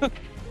fast.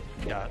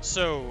 Yeah,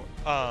 so,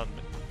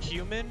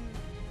 human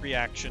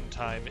reaction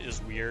time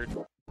is weird.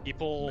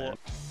 People,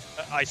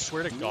 I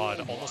swear to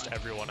God, almost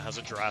everyone has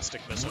a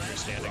drastic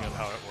misunderstanding of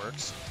how it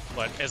works.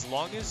 But as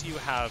long as you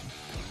have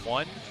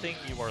one thing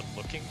you are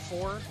looking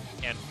for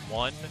and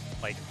one,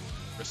 like,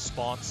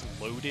 response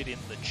loaded in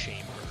the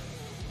chamber,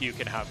 you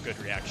can have good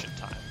reaction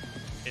time.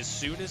 As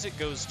soon as it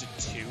goes to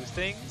two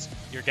things,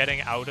 you're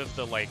getting out of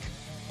the, like,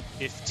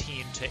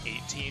 15 to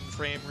 18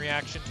 frame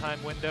reaction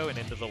time window and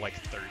into the,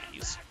 like,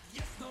 30s.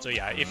 So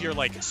yeah, if you're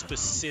like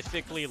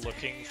specifically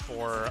looking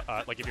for,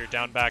 like if you're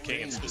down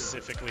backing and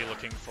specifically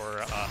looking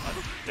for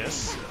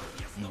this,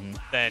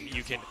 then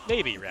you can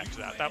maybe react to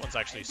that. That one's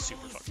actually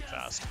super fucking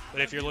fast.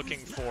 But if you're looking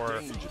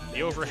for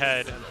the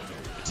overhead,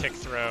 the tick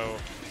throw,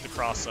 the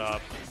cross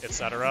up,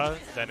 etc.,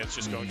 then it's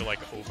just going to like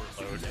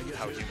overload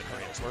how human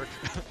brains work.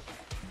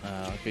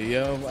 Okay,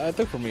 yeah, I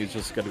think for me it's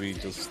just gotta be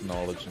just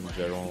knowledge in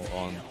general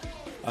on.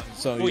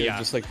 Just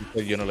like you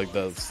said, you know, like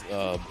the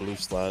blue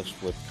slash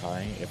with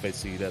Kai. If I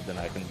see that, then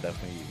I can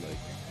definitely like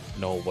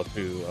know what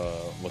to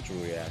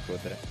react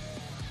with it.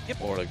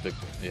 Yep. Or like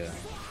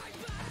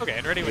Okay,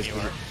 and ready when you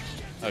are.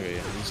 Okay,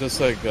 yeah. It's just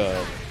like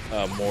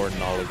more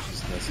knowledge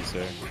is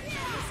necessary.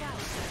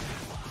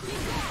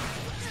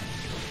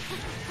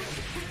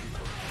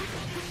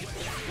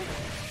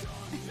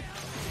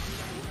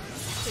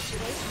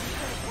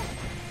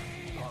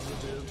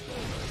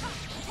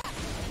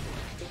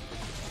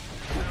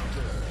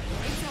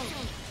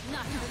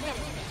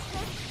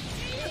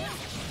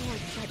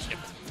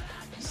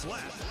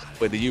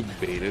 Wait, did you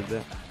baited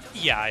that?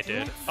 Yeah, I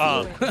did.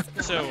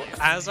 So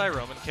as I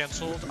Roman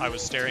canceled, I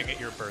was staring at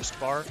your burst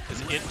bar because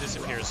it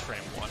disappears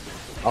frame 1.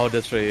 Oh,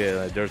 that's right.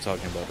 Yeah, they're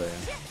talking about that.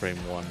 Yeah. Frame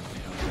 1.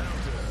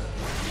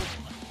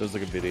 There's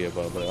like a video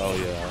about that. Oh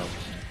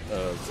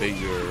yeah, bait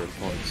your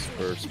opponent's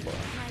burst bar.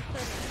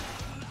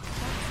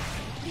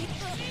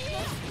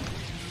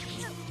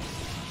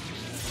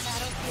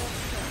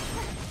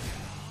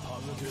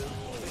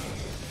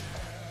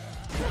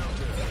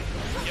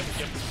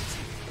 Yep.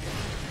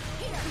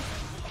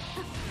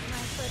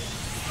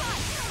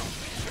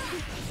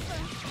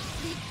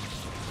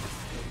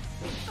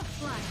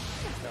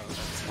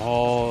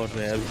 Oh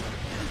man,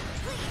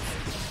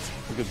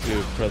 look at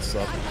you press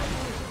up.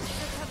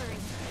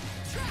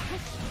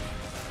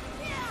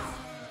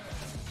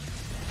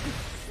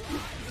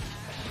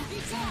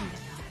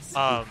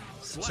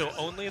 So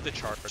only the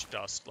charged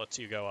dust lets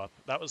you go up.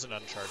 That was an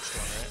uncharged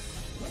one,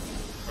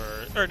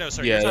 right? Or no,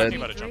 sorry, Yeah, you're talking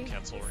about a jump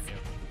cancel, weren't you?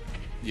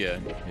 Yeah.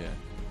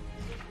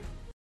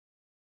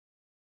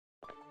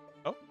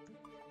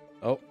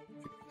 Oh.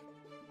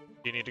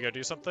 Do you need to go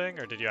do something,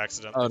 or did you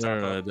accidentally? Oh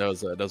no, that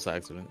was an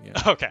accident. Yeah.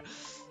 Okay.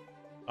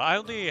 I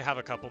only have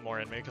a couple more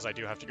in me because I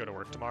do have to go to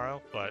work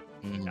tomorrow, but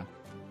yeah,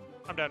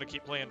 I'm down to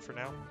keep playing for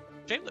now.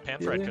 Shame that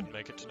Panfried couldn't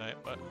make it tonight,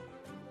 but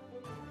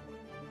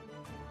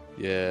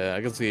yeah,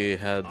 I guess he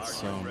had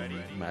some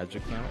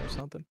magic now or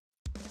something.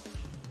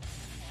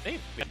 maybe.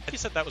 He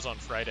said that was on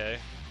Friday.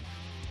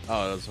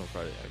 Oh, that was on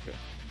Friday. Okay.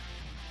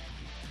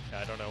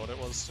 Yeah, I don't know what it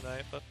was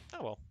tonight, but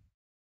oh well.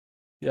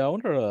 Yeah, I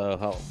wonder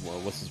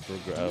what's his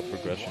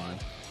progression.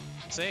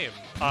 Same.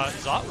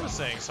 Zot was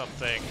saying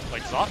something,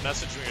 like Zot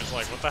messaged me and was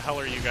like, what the hell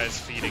are you guys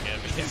feeding him?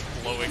 He's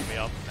blowing me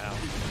up now.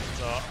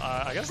 So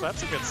I guess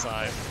that's a good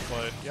sign,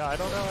 but yeah, I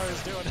don't know how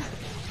he's doing.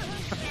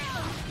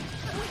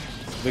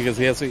 Because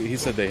he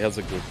said that he has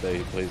a group that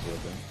he plays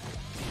with him.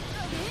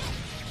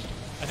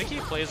 I think he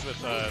plays with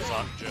Zot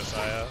and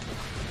Josiah,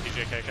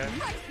 DJKK.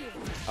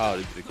 Oh,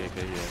 the KK,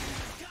 yeah.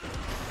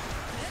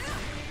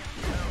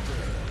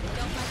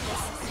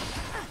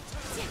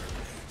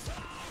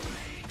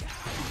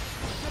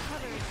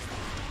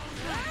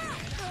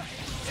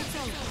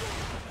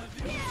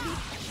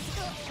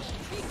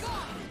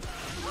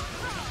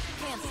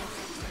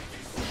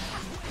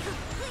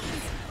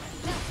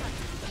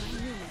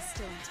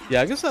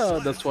 Yeah, I guess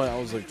that's why I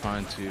was like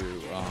trying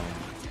to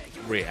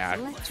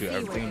react to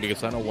everything,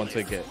 because I know once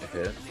I get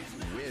hit,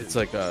 it's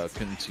like a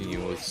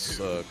continuous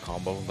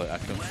combo. Like I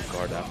can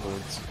guard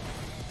afterwards.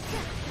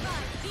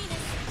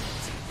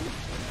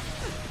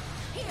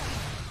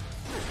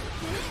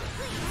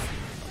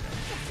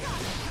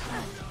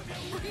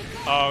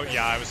 Oh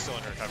yeah, I was still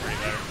in recovery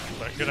there,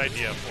 but good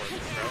idea for the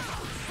throw.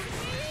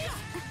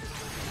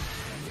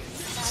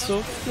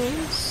 so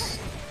close.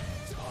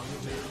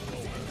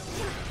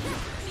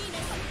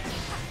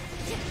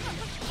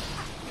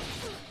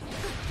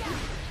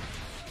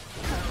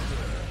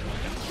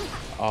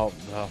 Oh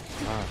no!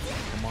 Ah,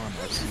 come on,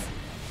 Mercy.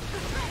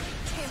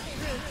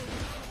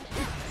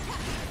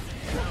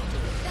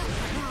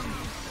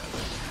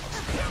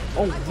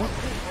 Oh, what?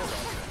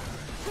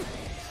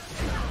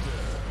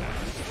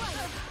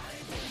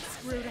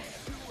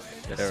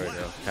 Yeah, there we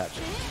go. Catch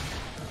it.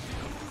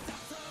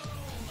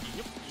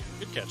 Yep,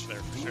 good catch there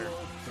for sure.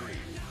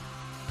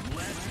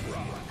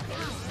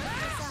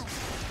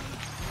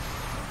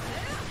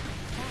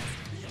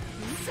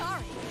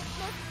 Sorry.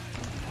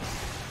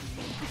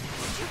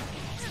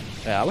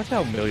 Yeah, I like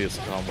how Millia's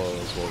combo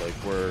as well, like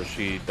where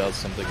she does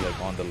something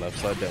like on the left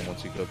side, then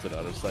once you go to the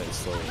other side, it's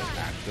still like,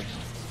 active.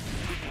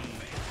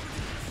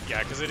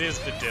 Yeah, because it is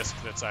the disc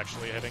that's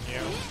actually hitting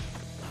you.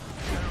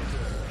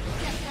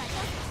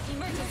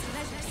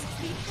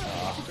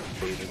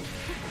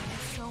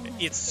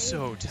 It's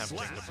so tempting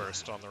to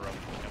burst on the Roman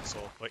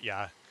cancel, but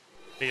yeah,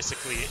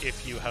 basically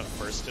if you have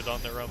bursted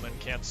on the Roman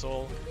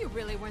cancel, You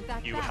really weren't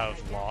that you bad.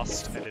 have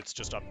lost, and it's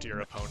just up to your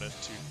opponent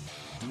to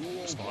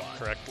respond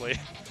correctly.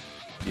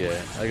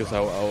 Yeah, I guess I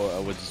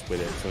would just wait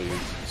until you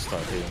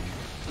start hitting.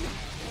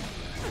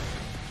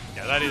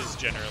 Yeah, that is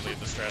generally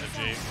the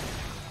strategy.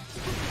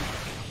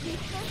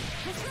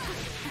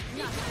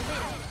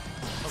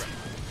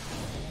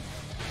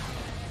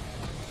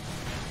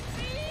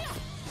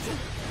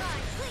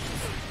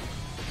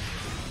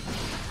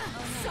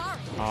 Sorry.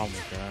 Oh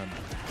my god.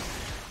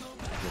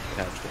 Good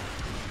catch it.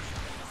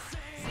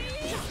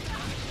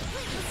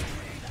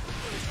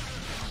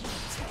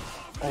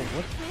 Oh,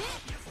 what?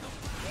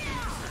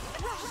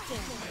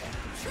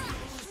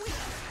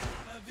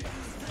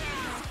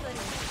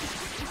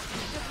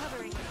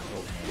 Recovering.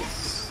 Oh,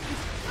 nice.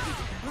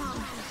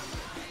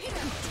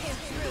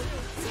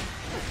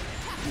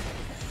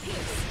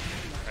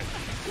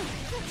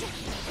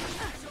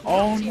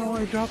 Oh no,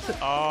 I dropped it.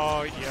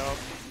 Oh, yep.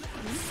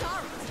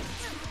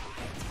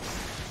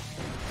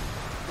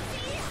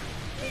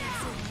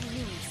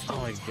 Oh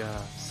my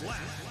god.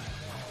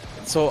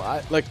 So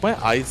I like my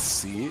eyes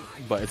see it,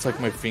 but it's like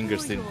my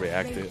fingers didn't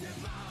react to it.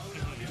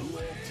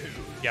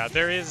 Yeah,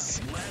 there's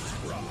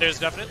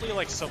definitely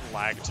like some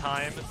lag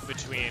time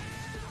between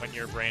when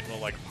your brain will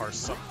like parse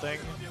something,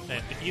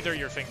 and either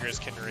your fingers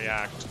can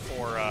react,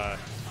 or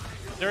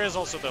there is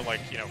also the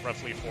like, you know,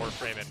 roughly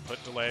 4-frame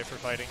input delay for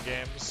fighting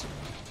games.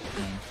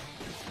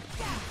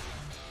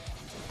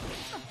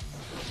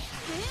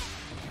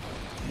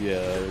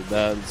 Yeah,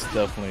 that's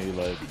definitely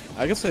like.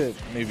 I guess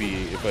maybe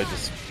if I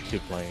just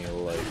keep playing,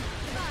 it'll like.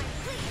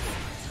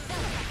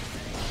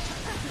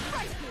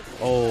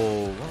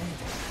 Oh, what?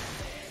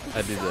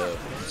 I did a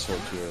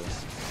sword too early.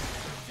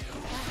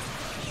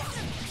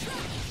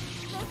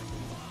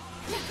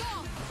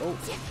 Oh.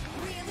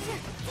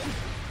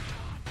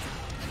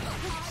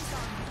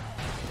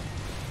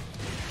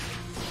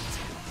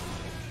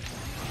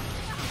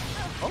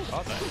 Oh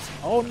god, nice.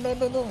 Oh no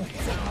no no!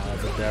 Ah,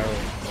 the barrel.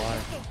 Why?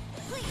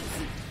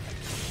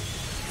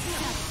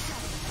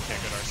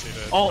 Can't get RC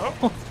to... Oh!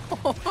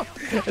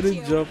 I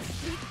didn't jump.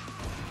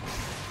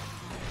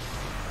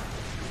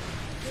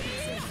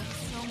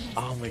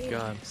 Oh my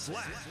god.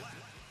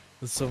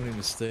 There's so many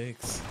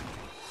mistakes.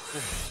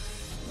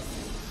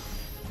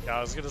 Yeah,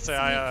 I was gonna say,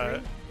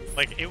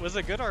 like, it was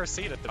a good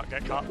RC to not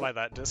get caught by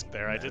that disc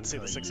there. I did see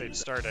the 6-8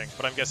 starting,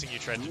 but I'm guessing you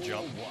tried to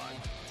jump.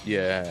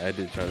 Yeah, I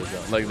did try to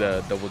jump. Like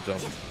the double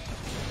jump.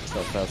 It's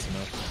not fast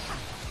enough.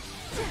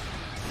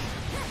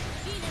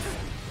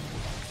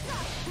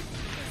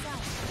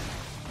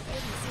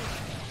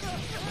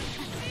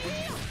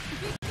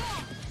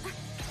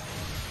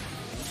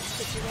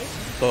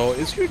 So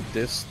is your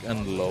disc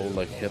and low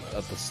like hit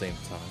at the same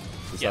time?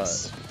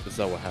 Yes. Is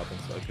that what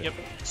happens? Okay. Yep.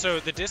 So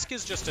the disc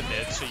is just a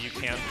mid, so you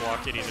can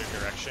block it either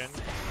direction.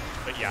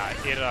 But yeah,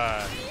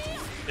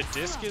 the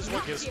disc is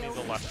what gives me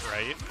the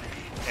left-right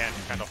and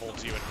kind of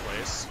holds you in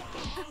place.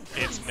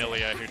 It's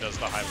Millia who does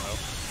the high-low.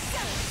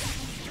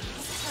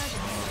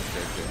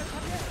 Okay,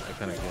 I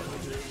kind of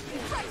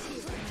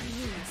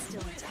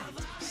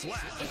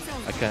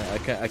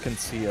get it. I can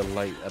see a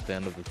light at the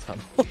end of the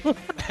tunnel.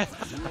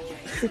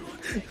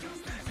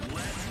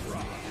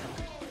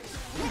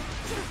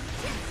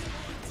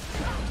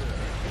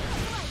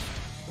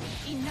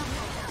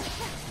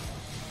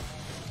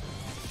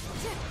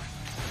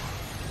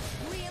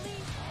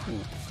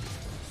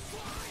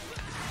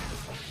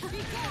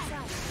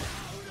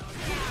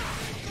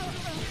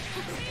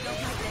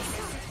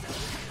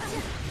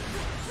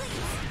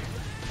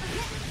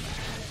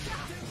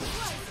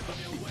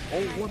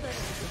 Oh, what?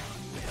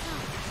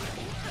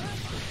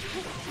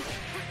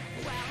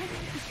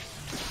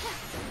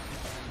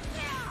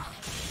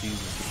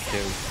 Jesus, the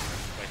carry.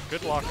 Like,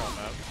 good lock on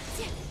that.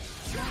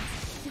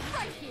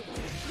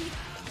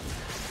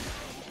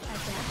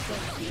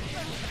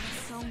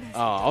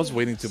 I was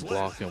waiting to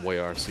block and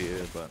YRC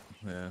it, but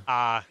yeah.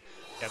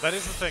 Yeah, that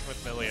is the thing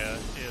with Millia,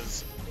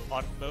 is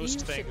on most You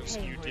should things,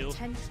 pay you more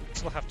attention.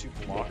 still have to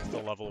block the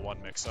level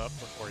 1 mix-up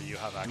before you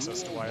have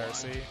access to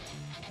YRC.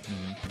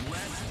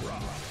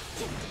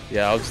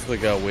 Yeah, I was just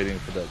like waiting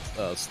for that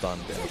stun.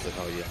 I was like,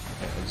 oh yeah,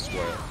 this is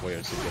where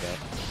it's good at.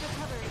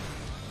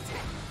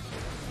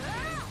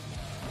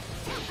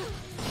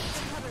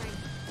 Recovering.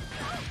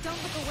 Don't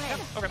look away.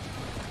 Okay.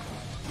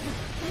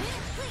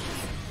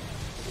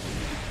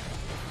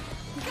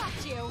 Got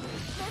you.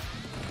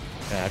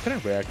 Yeah, I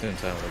couldn't react in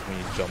time, like when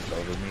you jumped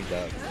over me,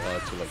 that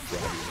to like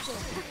grab you or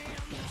something.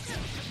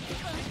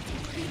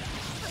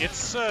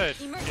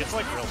 It's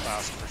like real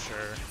fast for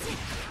sure.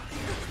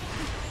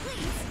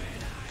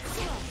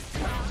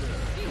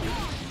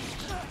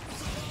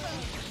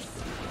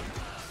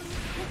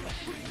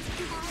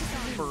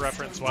 For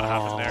reference, what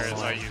happened there is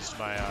I used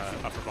my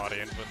upper body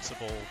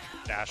invincible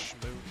dash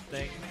move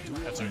thing,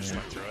 and so I just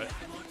went through it.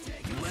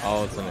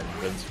 Oh, it's an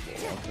invincible.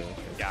 Okay.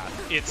 Yeah,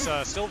 it's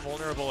still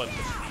vulnerable at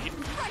the feet,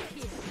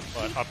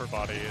 but upper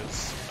body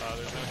is,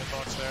 there's no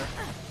hitbox there.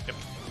 Yep.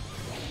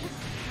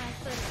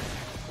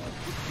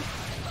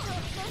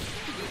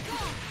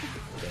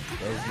 That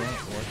does not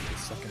work the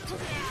second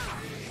time.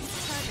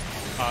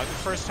 The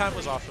first time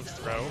was off of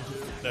throw,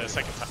 the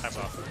second time was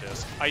off of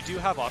disc. I do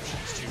have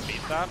options to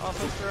beat that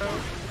off of throw,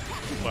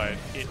 but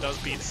it does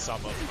beat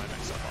some of my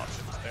mix-up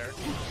options there.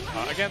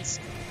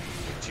 Against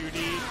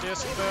 2D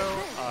disc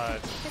though,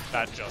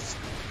 that just,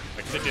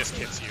 like, the disc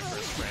hits you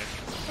first frame.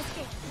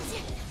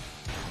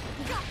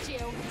 Got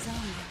you.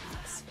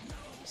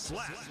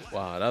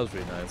 Wow, that was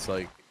really nice.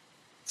 Like,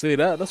 see,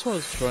 that's what I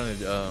was trying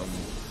to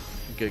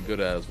get good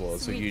at as well.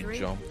 So you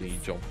jump, then you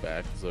jump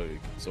back, so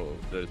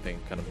the thing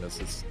kind of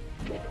misses.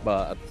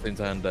 But at the same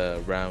time,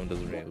 the round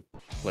doesn't really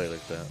play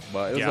like that.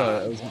 But it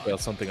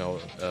was something I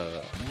was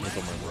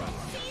remembering.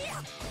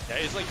 Yeah,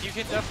 it's like you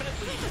can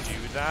definitely do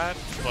that,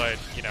 but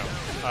you know,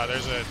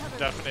 there's a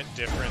definite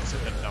difference in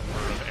the number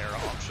of air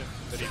options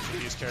that each of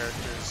these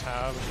characters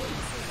have.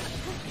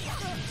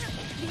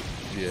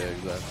 Yeah,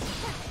 exactly.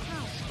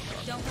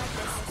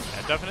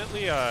 And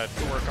definitely to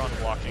work on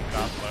blocking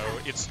that low.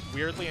 It's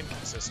weirdly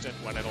inconsistent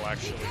when it'll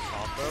actually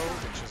combo,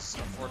 which is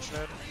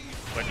unfortunate.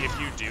 But if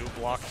you do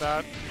block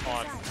that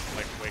on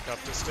like wake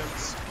up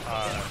distance,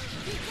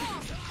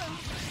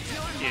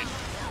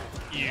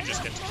 you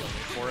just get to kill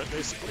me for it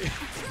basically.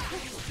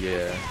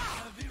 Yeah,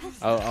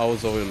 I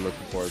was always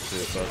looking forward to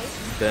it, but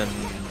then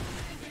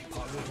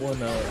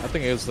when I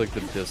think it was like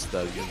the disc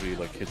that usually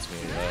like hits me,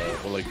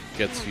 or like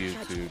gets you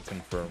to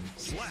confirm.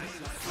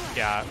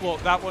 Yeah, well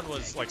that one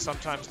was like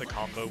sometimes the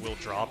combo will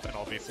drop and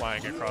I'll be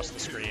flying across the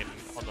screen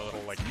on the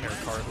little like hair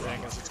card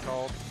thing as it's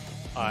called,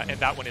 and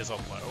that one is a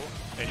low,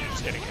 and you're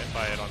just getting hit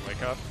by it on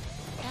wake up.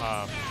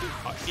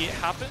 It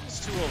happens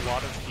to a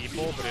lot of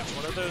people, but it's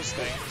one of those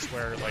things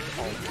where like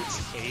I'll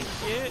take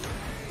it,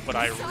 but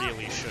I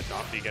really should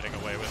not be getting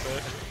away with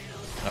it.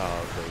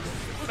 Oh, okay.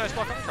 Ooh, nice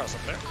block on the cross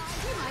up there.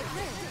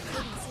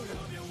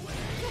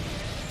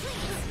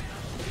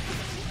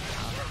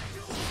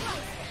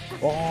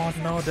 Oh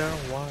no, Darren,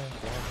 why?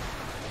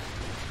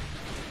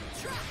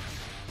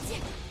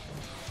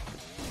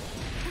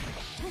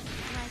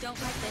 Don't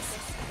like this.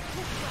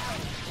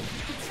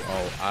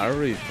 Oh, I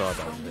already thought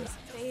of it.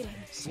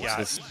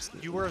 Yeah,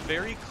 you were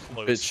very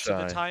close to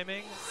the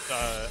timing.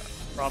 The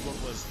problem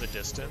was the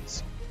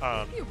distance.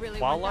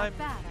 While I'm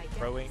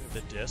throwing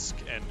the disc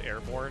and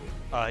airborne,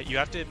 you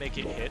have to make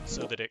it hit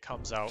so that it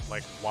comes out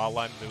like while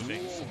I'm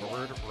moving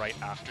forward right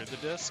after the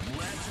disc,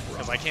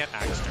 because I can't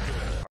axe during the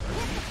card.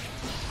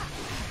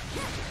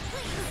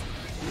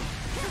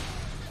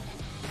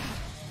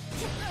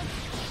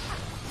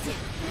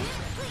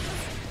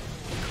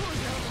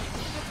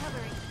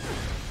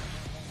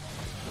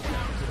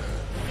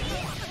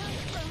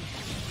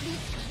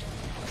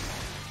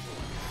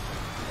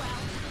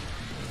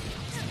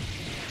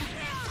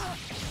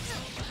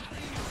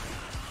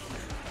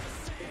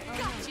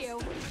 Got you.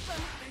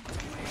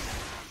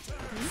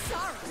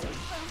 Sorry.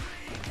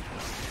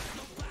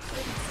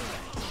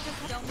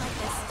 Don't like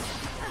this.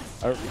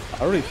 I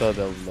already thought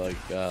that would like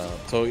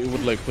so it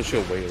would like push you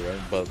away,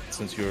 right? But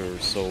since you're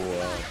so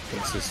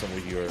consistent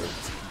with your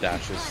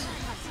dashes,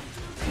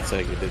 it's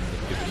like it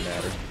didn't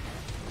matter.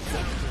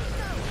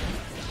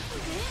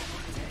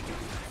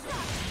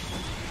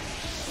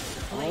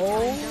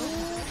 Oh.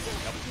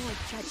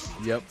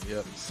 Yep.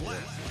 Yeah,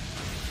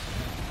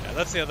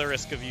 that's the other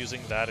risk of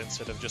using that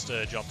instead of just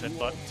a jump in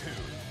button.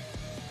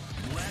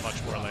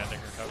 Much more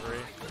landing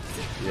recovery.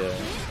 Yeah.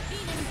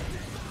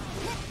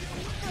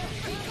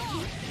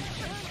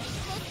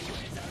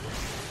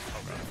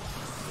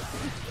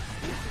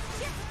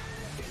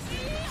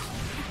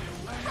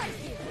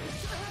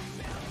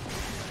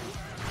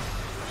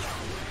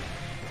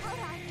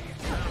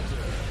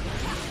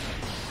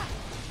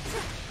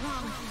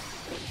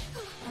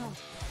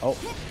 Oh.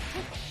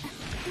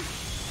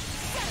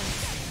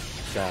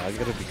 Yeah, I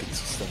gotta be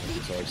consistent with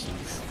these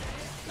RCs.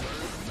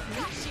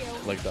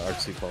 Like the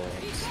RC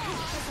follow-ups.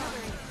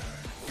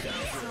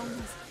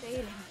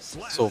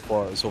 So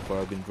far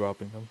I've been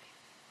dropping them.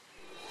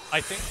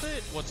 I think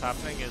that what's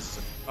happening is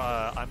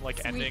I'm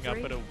like ending up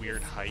at a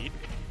weird height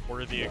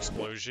or the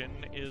explosion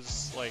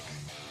is like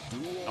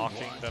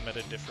knocking them at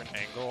a different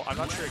angle. I'm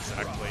not sure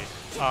exactly.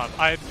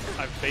 I've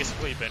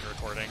basically been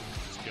recording,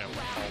 you know,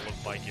 all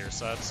of my gear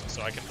sets,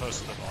 so I can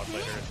post to the VOD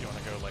later if you want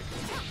to go like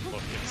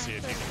look and see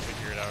if you can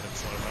figure it out in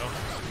slow-mo.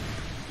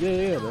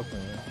 Yeah,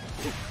 definitely. Yeah.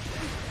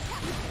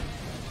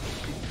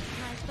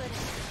 My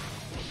footing.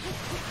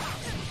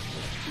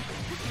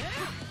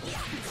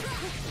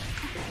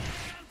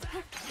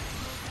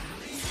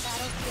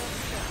 Battlefield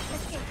strong.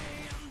 Escape.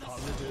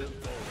 Positive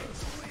bonus.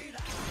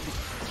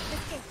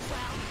 Escape.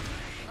 Wow.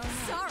 Oh, no.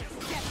 Sorry.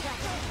 Get back.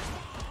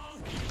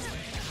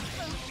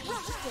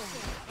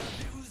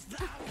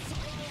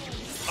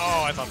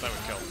 Oh, I thought that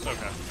would kill.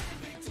 Okay.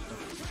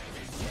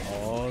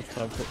 Oh,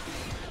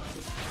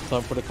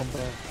 time for the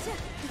comeback.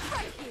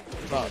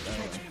 Oh,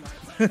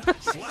 Yeah,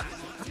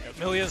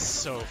 Millia's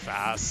so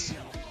fast.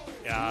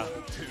 Yeah.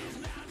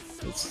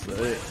 it's I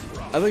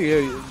think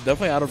you're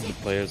definitely out of the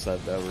players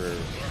I've ever,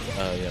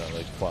 you know,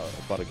 like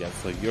fought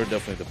against. Like you're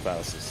definitely the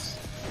fastest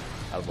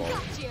out of all.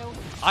 Got you.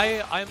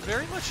 I'm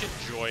very much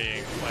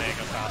enjoying playing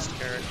a fast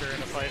character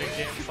in a fighting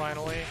game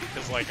finally,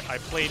 because like I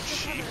played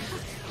Sheep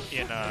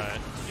in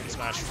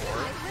Smash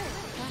 4,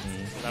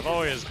 and I've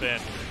always been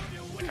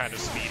a kind of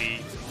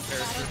speedy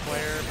character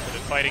player, but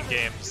in fighting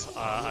games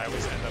I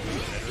always end up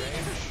with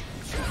mid-range.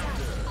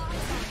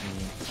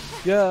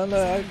 Yeah, and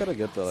I gotta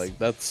get that. Like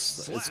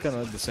it's kind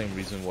of the same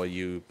reason why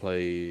you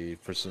play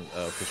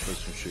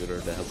first-person shooter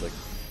that has like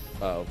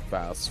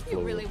fast flow.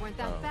 You really weren't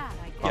that bad,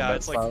 I guess. Yeah, combat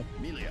it's like style.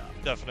 Millia.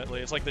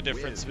 definitely it's like the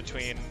difference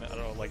between I don't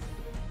know like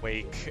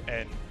Wake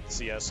and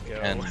CS:GO.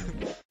 And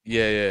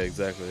yeah,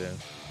 exactly. Yeah,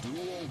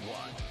 Duel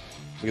 1.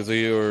 because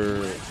you're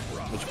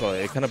what you call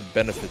it. It kind of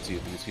benefits you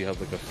because you have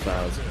like a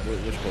fast. What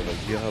you call it?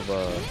 Like you have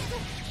a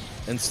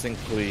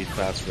instinctively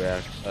fast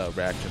reaction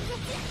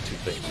to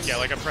things. Yeah,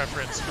 like a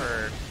preference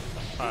for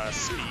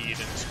speed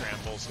and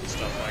scrambles and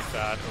stuff like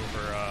that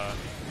over I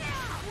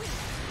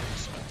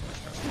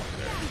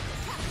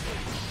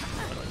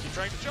keep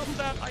trying to jump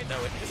that, I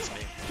know it hits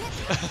me.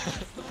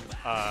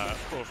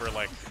 Over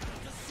like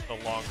the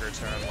longer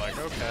term, like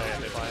okay,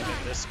 if I'm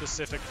in this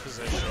specific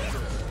position.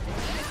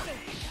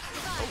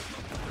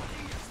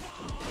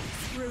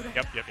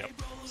 Yep.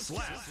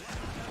 Slap.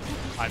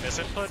 I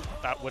misinput,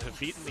 that would have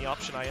beaten the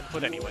option I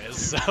input anyways,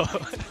 so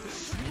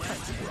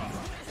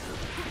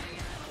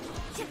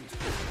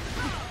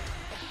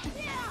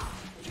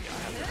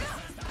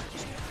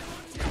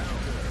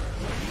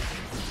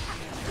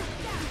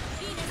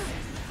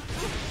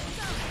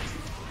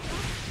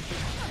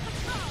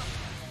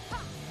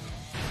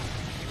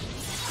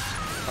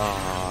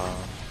Ah,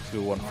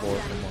 2-1-4, come on,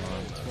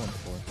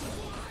 2-1-4.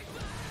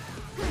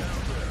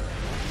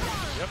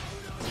 Yep.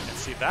 And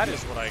see, that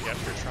is what I get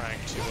for trying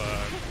to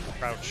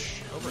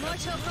crouch overhead.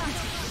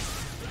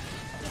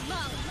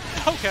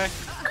 Okay.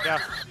 Yeah.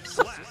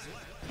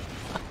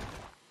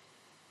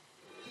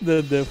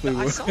 That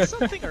definitely I works. saw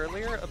something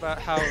earlier about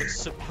how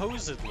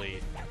supposedly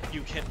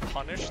you can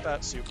punish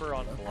that super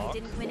on block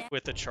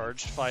with a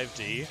charged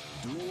 5D.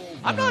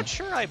 I'm not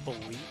sure I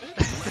believe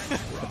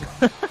it.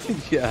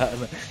 Yeah,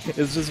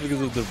 it's just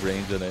because of the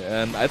range in it,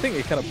 and I think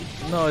it kind of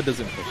no, it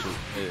doesn't push it.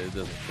 It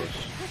doesn't push,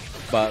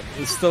 but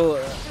it still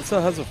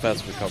has a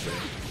fast recovery.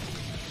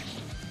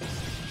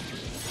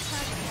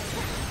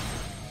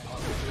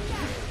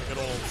 Good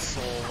old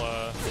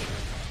soul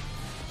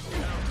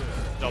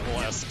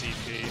double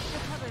SDP.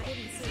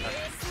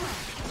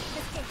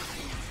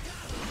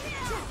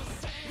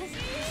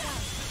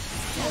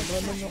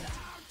 No.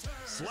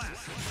 Slap.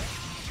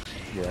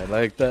 Yeah,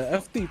 like the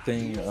FD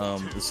thing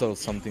is still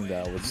something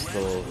that I would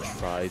still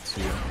try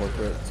to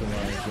incorporate to my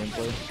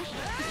gameplay.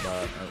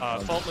 But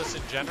Faultless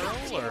in general,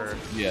 or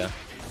yeah,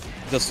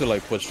 just to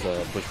like push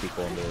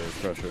people under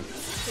pressure.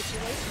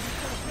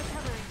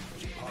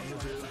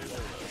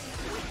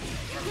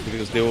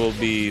 Because they will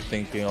be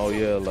thinking, oh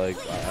yeah, like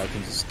I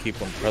can just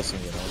keep on pressing,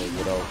 you know, like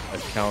without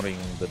accounting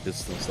the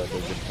distance that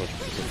they've been pushed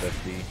because of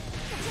FD.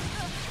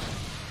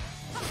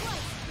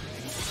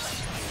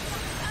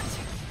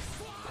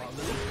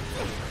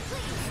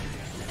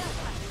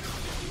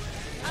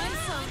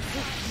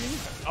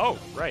 oh,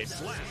 right.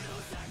 For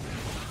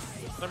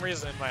some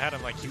reason in my head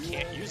I'm like, you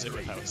can't use it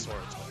without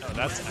swords. But no,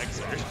 that's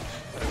Exert.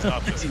 That's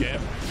not this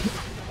game.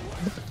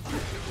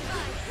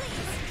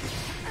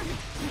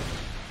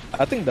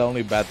 I think the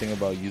only bad thing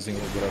about using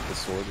it without the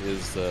sword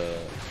is the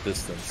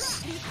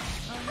distance.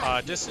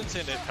 Distance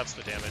and it cuts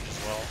the damage as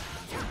well.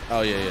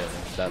 Oh yeah,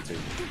 that too.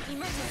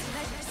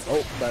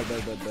 Oh, bad.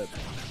 I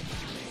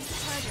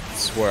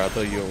swear, I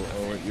thought you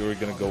were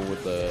gonna go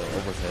with the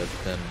overhead,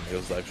 then it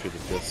was actually the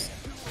disc.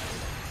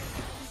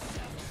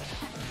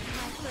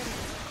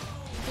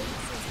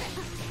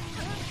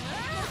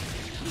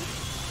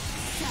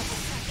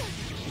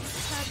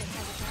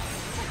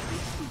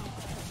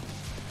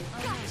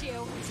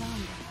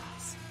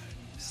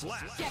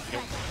 Slap.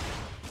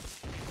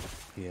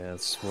 Yeah, I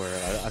swear,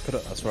 I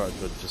swear I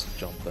could just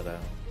jump that out.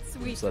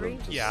 Sweet Instead of dreams.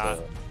 just, Yeah.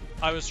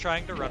 I was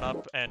trying to run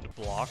up and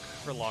block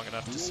for long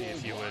enough to see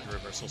if you would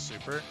reversal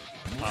super.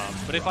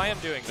 But if I am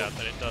doing that,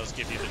 then it does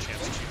give you the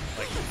chance to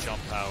like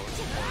jump out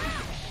or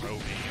throw me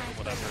or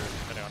whatever,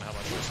 depending on how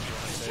much risk you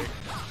want to take.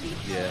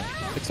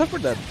 Yeah. Except for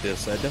that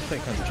disc, I definitely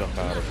can't jump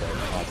out of that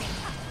option.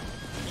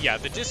 Yeah,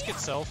 the disc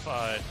itself,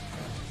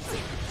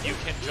 you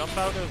can jump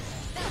out of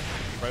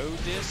throw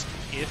disc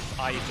if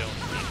I don't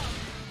need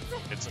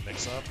it. It's a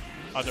mix-up.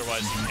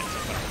 Otherwise, you can't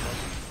jump out of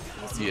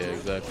them. Yeah,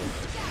 exactly.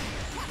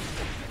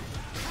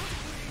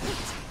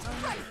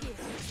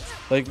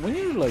 Like when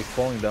you're like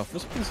falling down, for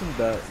some reason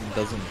that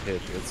doesn't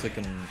hit. It's like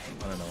an,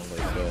 I don't know,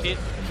 like It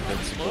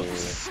invincible.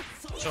 looks,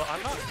 so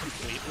I'm not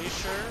completely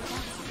sure,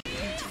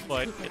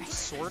 but it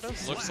sort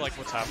of looks like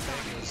what's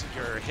happening is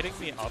you're hitting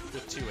me up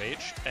with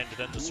 2H, and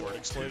then the sword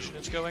explosion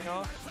is going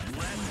off,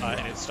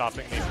 and it's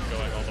stopping me from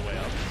going all the way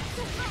up.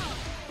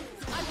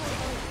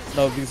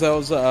 No, because I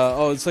was,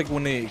 oh, it's like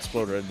when they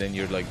exploded, then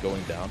you're like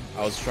going down.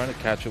 I was trying to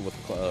catch it with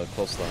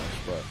close slash,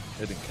 but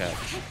it didn't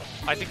catch.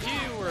 I think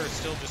you were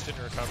still just in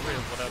recovery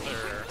of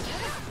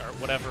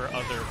whatever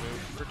other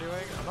move you were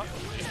doing. I'm not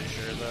completely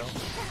sure though.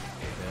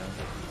 Yeah,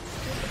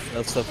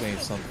 that's definitely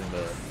something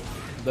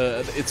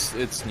that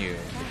it's new.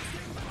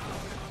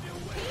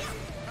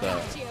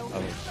 That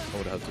I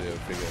would have to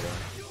figure it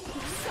out.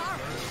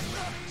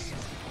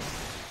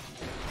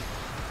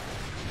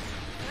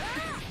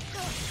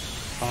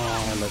 Oh,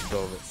 I let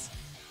go of it.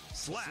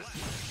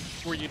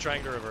 Were you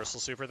trying to reversal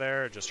super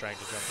there, or just trying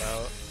to jump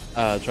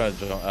out? Try to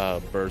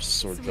jump,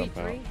 burst or jump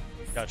out.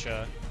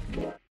 Gotcha.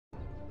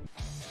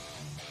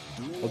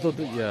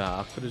 Although, yeah,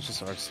 I could have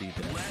just RC'd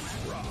it.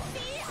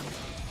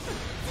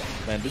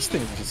 Man, this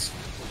thing just,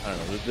 I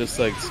don't know, there's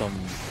like some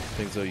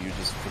things that you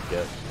just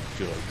forget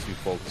to like too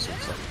focus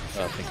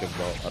on thinking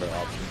about other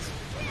options.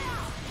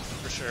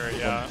 For sure,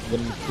 yeah.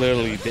 When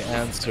clearly the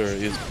answer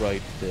is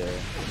right there.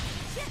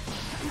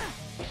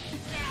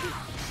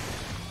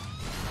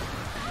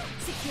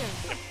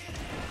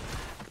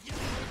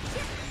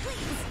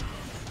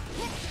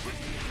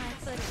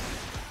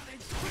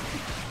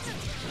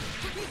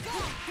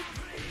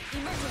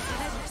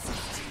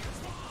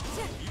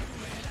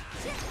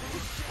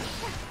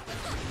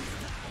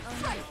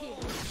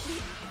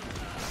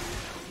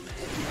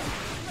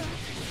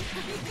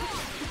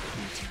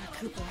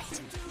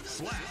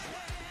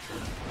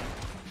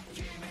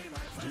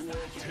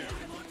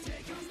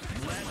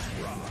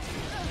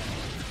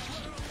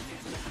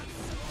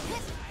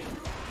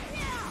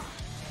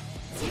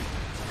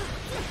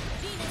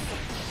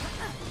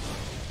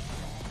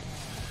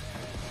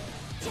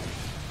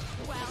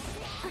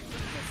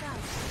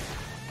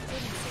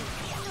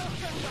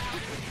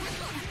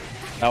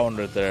 That one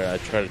right there, I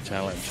try to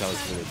challenge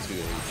with a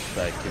 2H,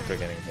 but I keep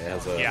forgetting it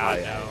has a high. Yeah,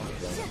 I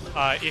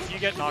know. If you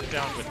get knocked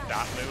down with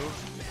that move,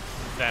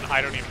 then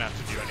I don't even have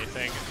to do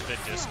anything. The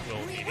disc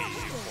will ED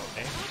you for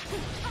me.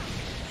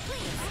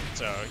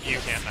 So you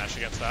can't match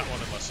against that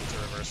one unless it's a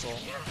reversal.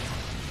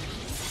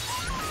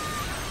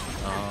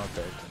 Oh,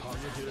 okay.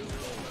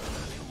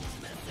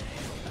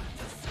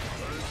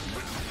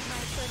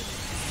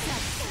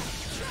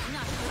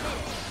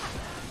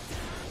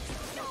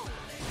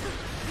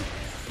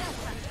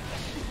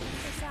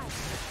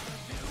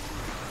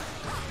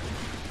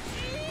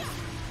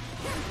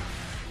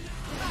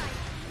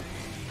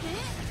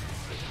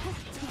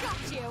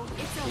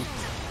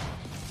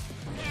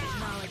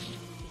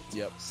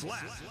 Yep.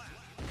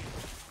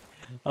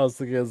 I was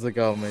thinking, I was like,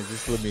 oh man,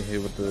 just let me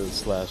hit with the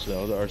slash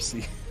now, the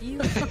RC. You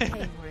pay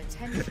more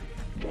attention.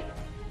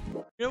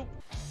 Nope.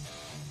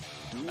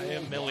 I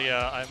am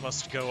Millia. I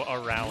must go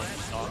around,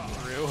 not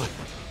through.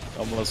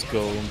 Let's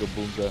go, Unga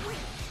Boonga.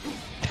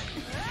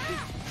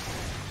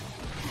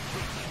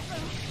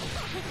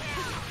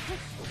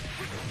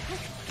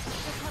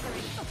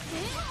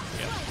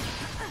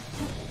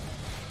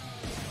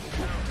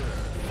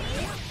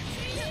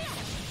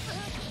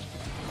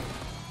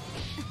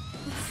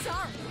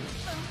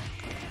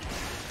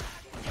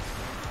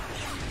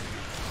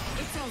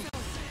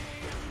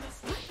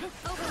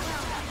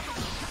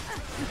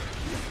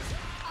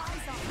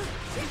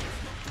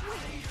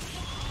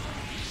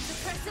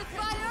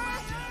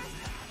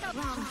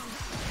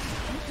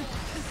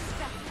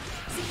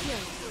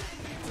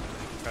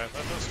 Okay,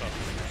 that does stuff.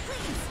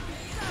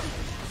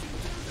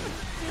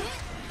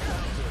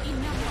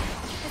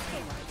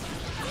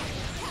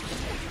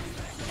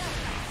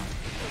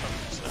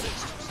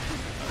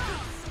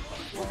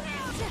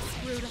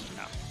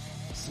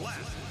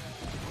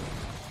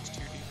 It's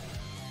too deep.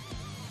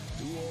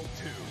 Duel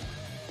 2.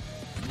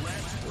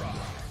 Let's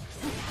rock.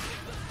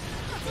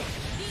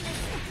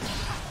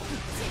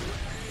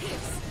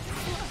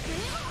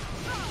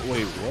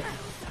 Wait, what?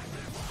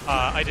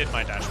 I did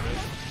my dash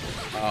move.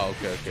 Oh,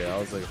 okay. I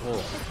was like, hold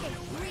on.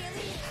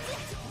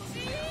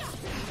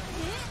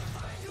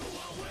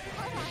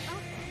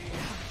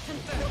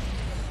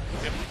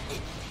 Yep.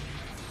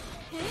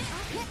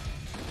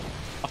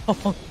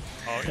 Oh,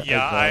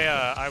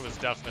 Yeah, I was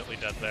definitely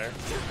dead there.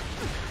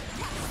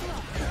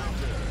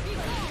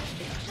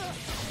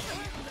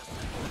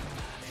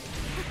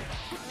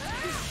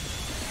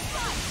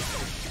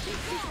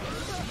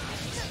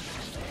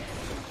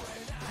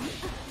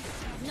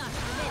 Not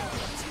permitted.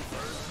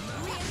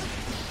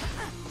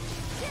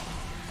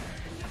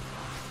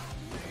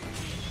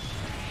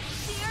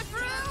 Sear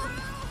through.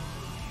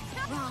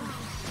 Wrong.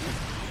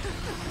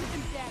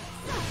 I'm dead.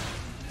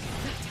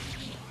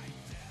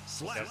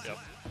 Yep.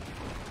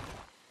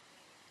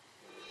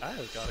 I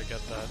have got to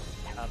get that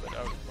habit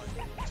out of my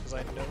moves, because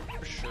I know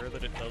for sure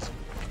that it doesn't.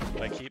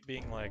 But I keep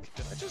being like,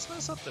 did I just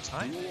mess up the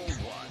timing?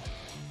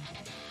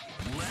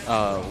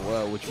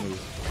 Well, which move?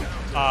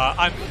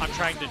 I'm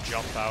trying to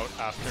jump out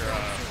after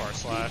far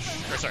slash,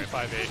 or sorry,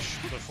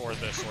 5H before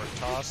the sword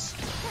toss.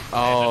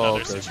 Oh, and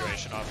another okay.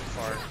 situation off of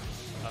far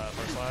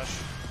slash.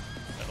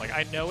 And, like,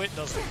 I know it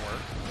doesn't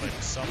work, but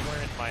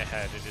somewhere in my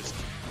head it is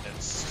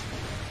convinced.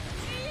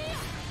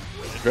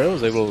 Dre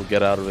was able to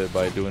get out of it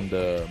by doing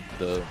the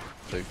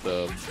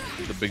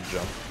big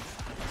jump.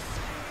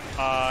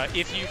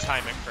 If you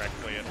time it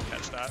correctly, it'll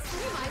catch that.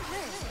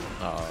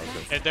 Oh,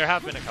 okay. And there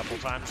have been a couple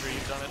times where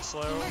you've done it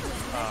slow,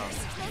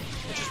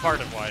 which is part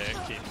of why I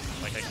keep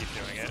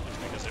doing it, is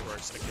because it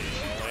works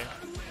occasionally.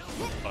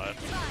 But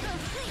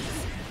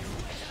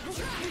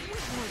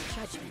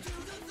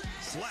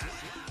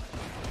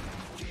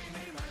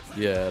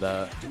Yeah,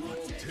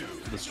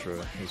 that's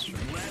true. That's true.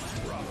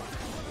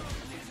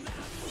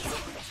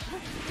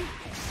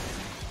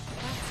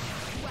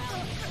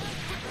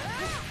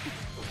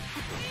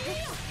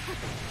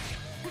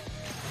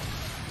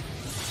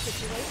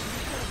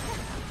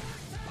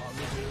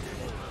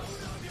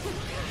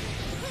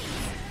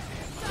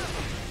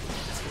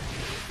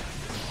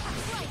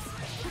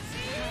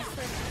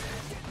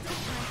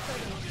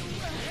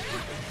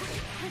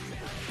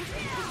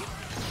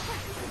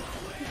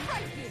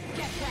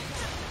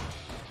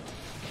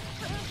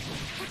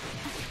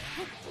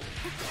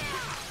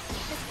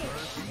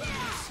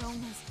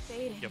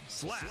 yep.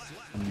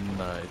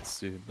 Nice,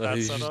 dude. That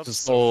He's setup's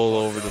just so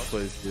all fucked over the up,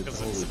 place, dude. because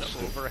Holy it's an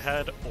shit.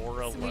 overhead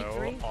or a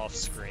low off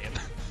screen.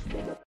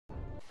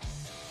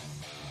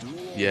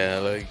 Yeah,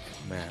 like,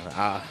 man,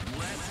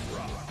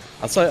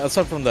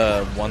 aside from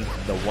the one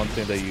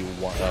thing that you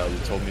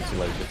told me to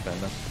like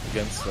defend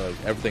against, like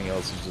everything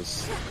else is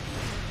just,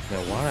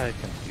 man, why I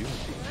can do it?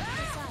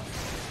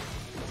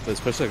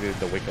 Especially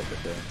the wake up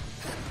bit there.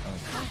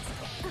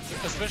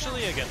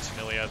 Especially against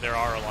Millia, there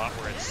are a lot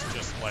where it's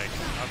just like,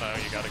 I don't know,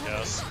 you gotta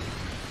guess.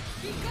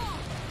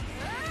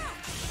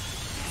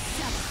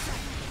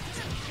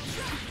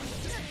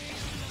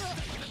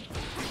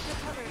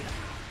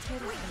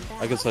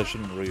 I guess I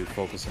shouldn't really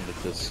focus on the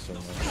disc so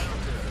much.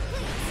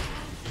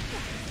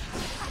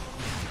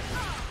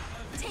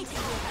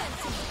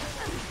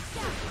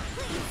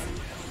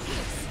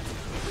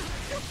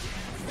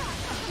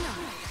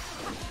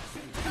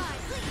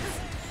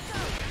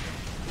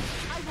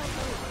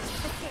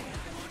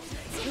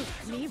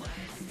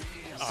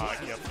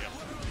 Yep.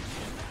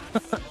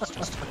 It's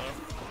just too low.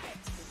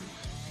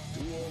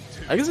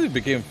 I guess it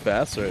became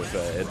faster if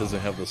it doesn't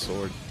have the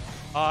sword.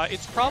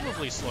 It's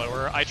probably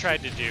slower. I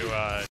tried to do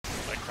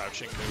like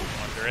crouching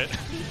move under it.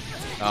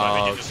 So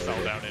I think it just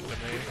fell down into me.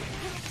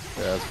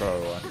 Yeah, that's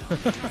probably why.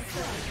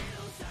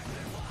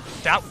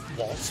 That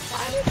wall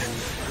splatted?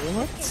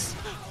 What?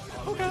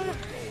 Okay.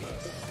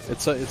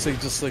 It's like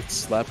just like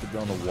slap it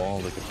on the wall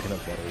like a peanut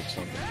butter or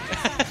something.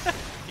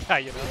 Yeah,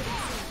 you know.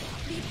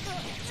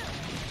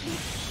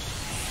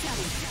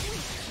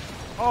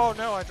 Oh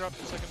no, I dropped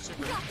the second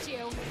super.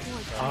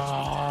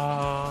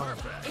 Ah.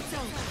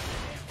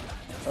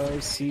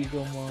 RC,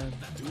 come on.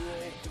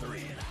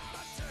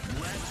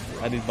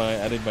 I need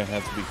my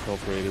hands to be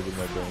cooperated with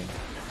my brain.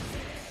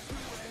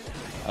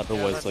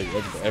 Otherwise, like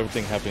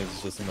everything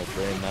happens just in my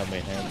brain, not my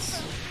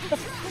hands.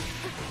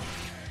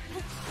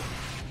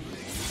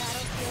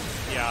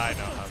 Yeah, I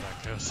know how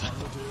that goes.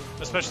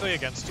 Especially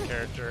against a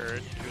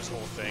character whose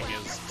whole thing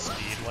is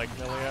speed like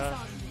Millia.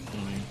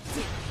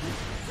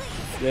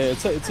 Yeah,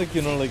 it's like,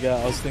 you know, like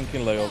I was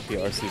thinking like, okay,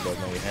 RC, but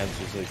my hands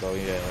just like, oh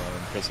yeah,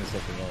 I'm pressing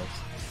something else.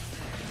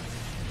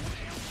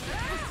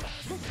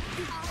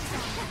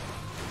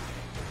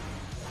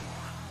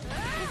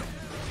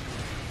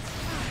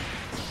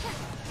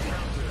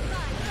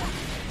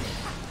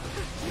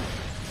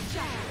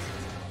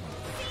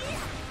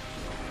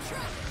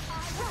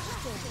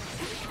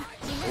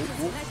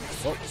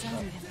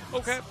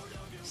 Okay.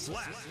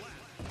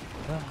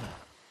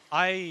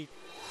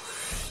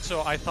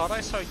 So I thought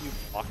I saw you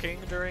walking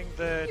during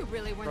the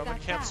really weren't Roman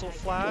that cancel bad.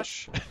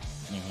 flash.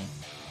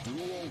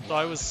 So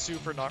I was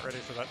super not ready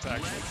for that to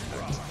actually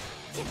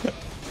connect.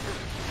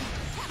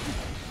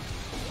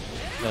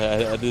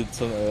 I did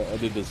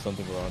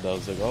something wrong. I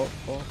was like, oh,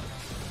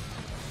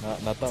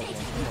 not that one.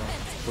 Come on,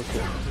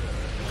 okay.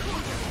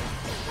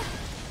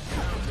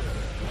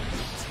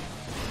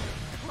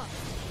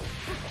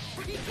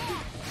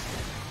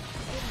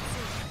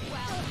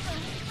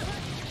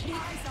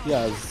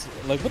 Yeah, it's,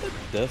 like with the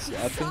disc,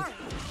 I think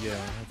we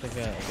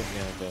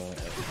have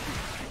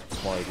a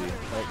small idea.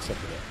 I'll accept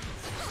that.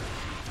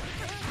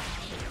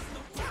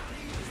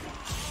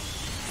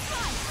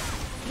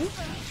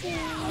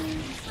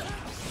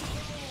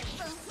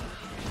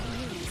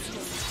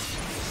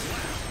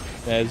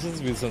 Yeah, it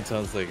just means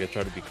sometimes like I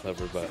try to be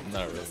clever, but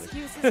not really.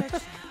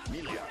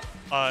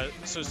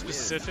 So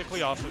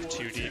specifically off of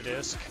 2D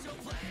disc,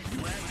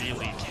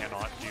 really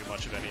cannot do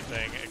much of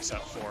anything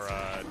except for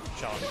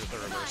challenge with the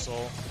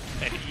reversal,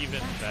 and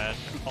even then,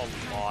 a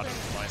lot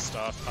of my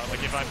stuff,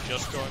 like if I'm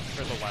just going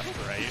for the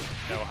left-right,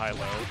 no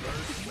high-low,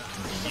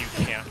 you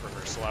can't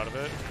reversal out of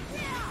it.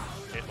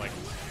 It like,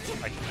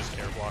 I can just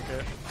air block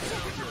it.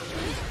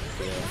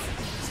 Yeah.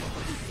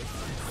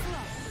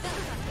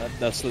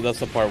 That's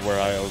the part where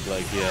I was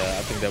like, yeah,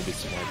 I think that would be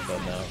smart, but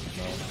no.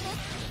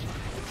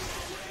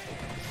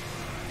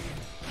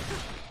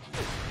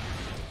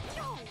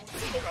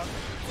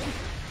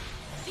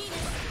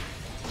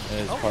 And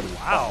it's part of the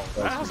Wow,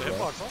 that has a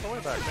hitbox all the way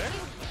back there.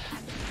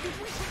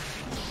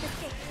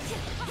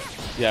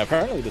 Yeah,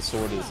 apparently the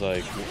sword is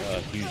like a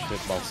huge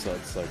hitbox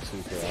that's like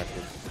super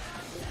active.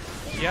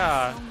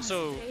 Yeah,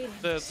 so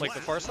the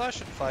far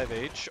slash and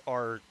 5H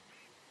are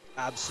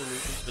absolutely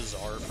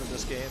bizarre for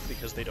this game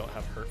because they don't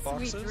have hurt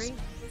boxes.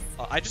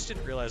 I just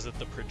didn't realize that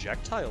the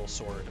projectile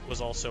sword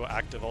was also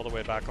active all the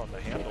way back on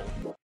the handle.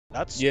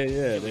 That's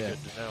really good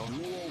to know.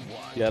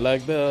 Yeah,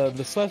 like the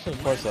slash and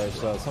far slash.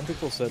 Some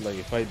people said like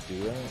if I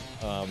do it,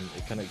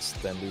 it kind of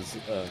extends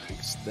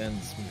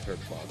my hurt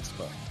box,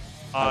 but.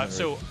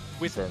 So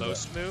with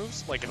most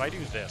moves, like if I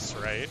do this,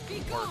 right,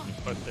 or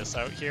put this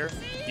out here,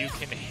 you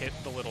can hit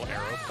the little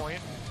arrow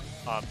point.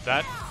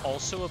 That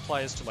also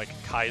applies to like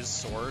Kai's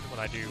sword. When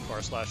I do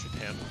far slash with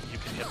him, you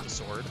can hit the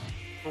sword.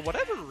 For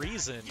whatever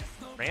reason,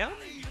 Ram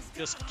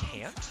just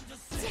can't.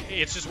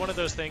 It's just one of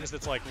those things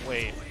that's like,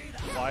 wait,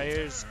 why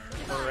is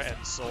her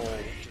and Soul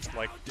just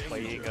like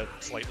playing a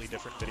slightly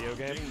different video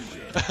game?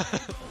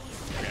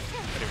 Okay,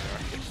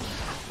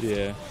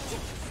 yeah.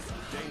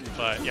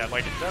 But yeah,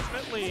 like it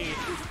definitely,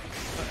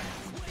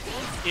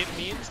 it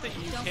means that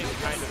you can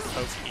kind of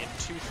poke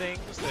into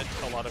things that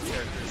a lot of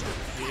characters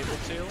wouldn't be able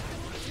to.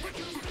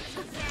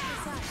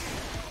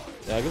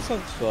 Yeah, I guess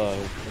that's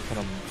kind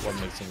of what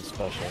makes him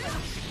special.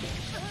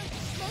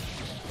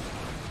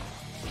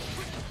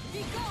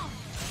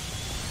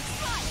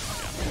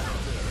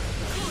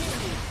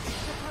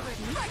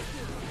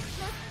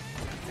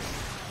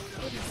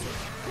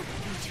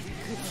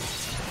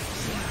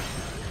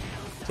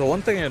 So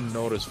one thing I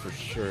noticed for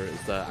sure is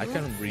that I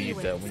can read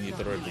that when you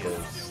throw it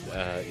this,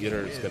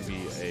 either it's gonna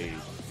be a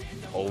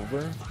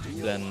over,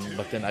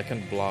 but then I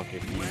can block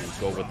if you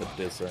go with the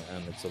disc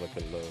and it's like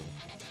a low.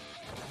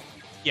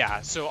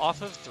 Yeah, so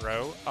off of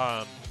throw,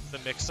 the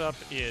mix-up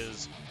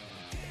is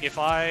if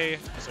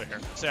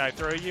say I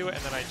throw you and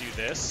then I do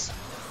this,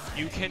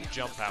 you can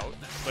jump out,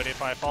 but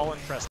if I fall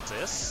and press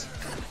this,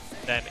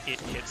 then it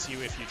hits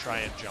you if you try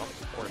and jump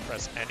or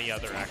press any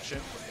other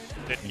action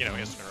that, isn't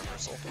a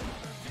reversal.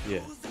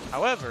 Yeah.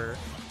 However,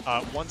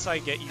 once I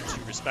get you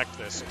to respect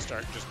this and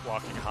start just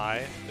blocking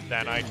high,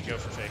 then I can go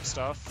for fake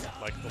stuff,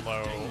 like the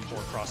low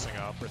or crossing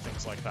up or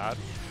things like that.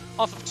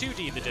 Off of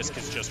 2D, the disc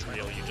is just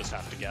real, you just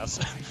have to guess.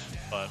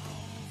 But,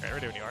 okay,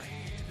 ready when you are.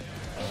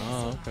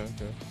 Oh, okay.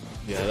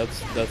 Yeah,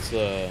 that's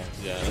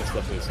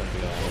definitely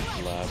something I like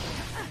to lab.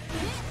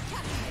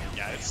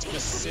 Yeah, it's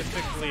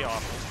specifically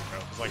off of throw.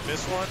 'Cause like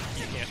this one,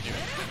 you can't do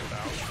anything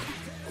without.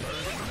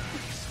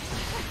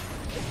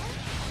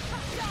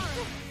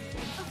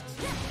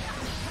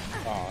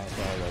 Oh, that's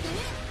all I like.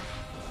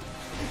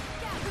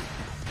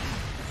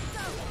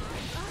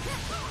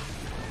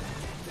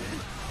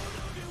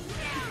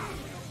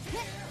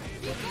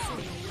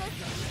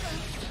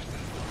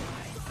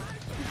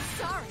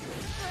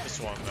 This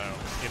one, though,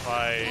 if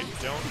I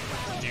don't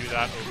do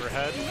that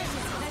overhead,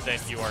 then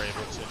you are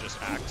able to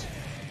just act.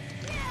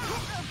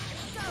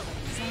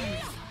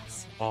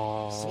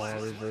 Oh,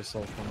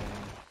 reversal, come on.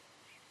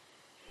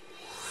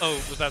 Oh,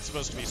 was that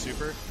supposed to be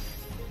super?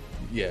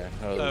 Yeah.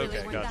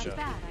 Okay, gotcha.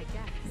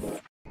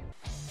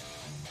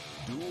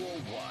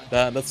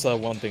 That's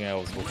one thing I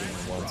was hoping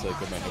once I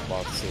get my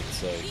hitbox,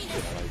 it's like,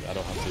 I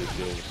don't have to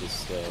deal with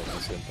this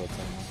input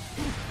anymore.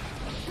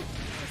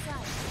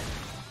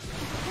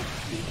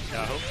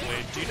 Yeah,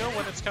 hopefully. Do you know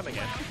when it's coming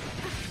in?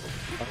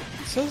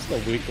 It says the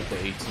week of the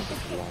 18th of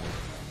July,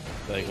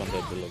 like on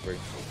the delivery.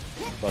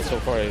 But so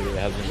far it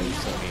hasn't really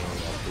sent me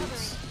any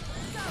updates.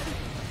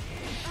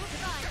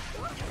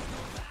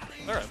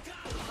 Alright.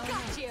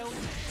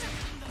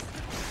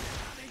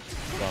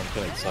 So I'm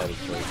kind of excited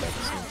for it at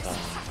the same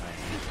time.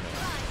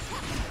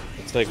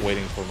 It's like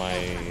waiting for my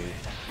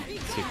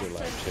secret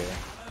live chair.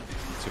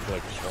 It took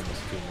like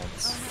almost 2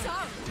 months.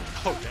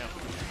 Oh, damn.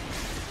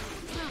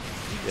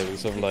 Yeah,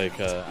 because of like,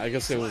 I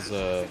guess it was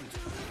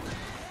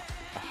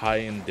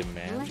high in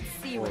demand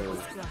or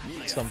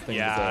something.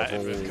 Yeah,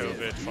 with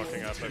COVID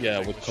fucking up. Yeah,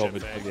 with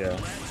COVID, shipping.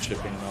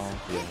 Shipping and all,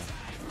 yeah.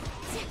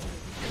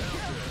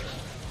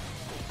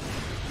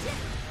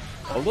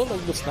 Although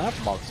like the snap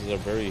boxes are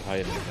very high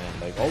in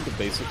demand, like all the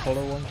basic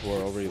color ones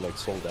were already like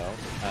sold out,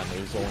 and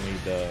it was only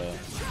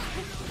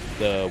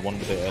the one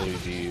with the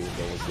LED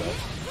that was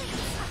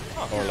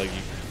left. Or like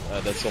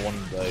that's the one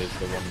that is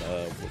the one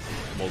with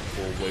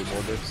multiple wave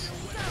orders.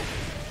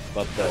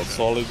 But the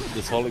solid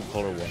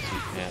color ones you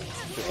can't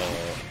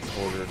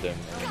order them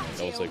anymore.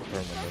 That was like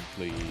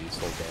permanently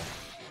sold out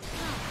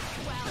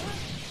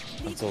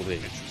until they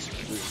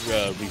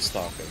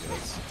restock, I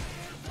guess.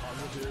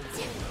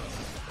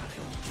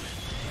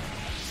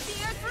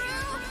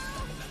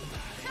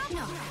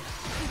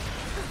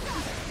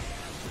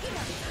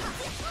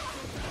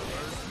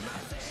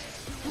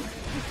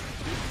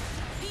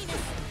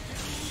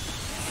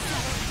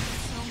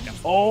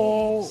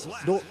 Oh,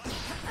 no.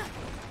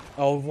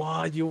 Oh,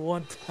 wow, you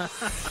want that?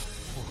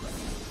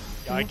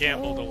 Yeah, I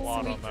gambled a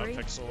lot on that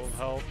pixel of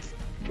health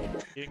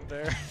being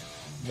there.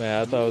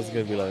 Man, I thought it was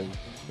gonna be like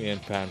me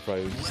and Pan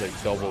probably just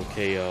like double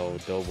KO,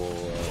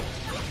 double.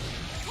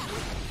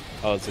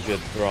 Oh, it's a good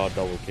draw,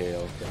 double KO.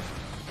 Okay.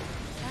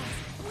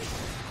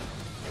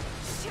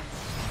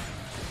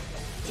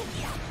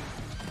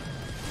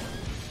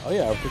 Oh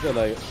yeah, I forgot.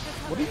 Like,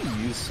 what do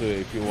you use to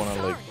if you want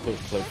to like put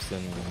clips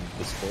in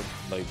Discord?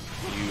 Like,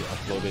 you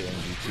upload it on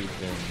YouTube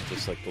and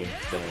just like link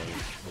the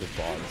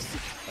VODs.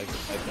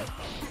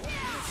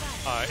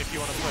 If you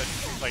want to put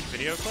like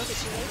video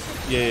clips.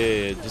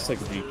 Yeah, just like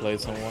replay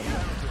someone.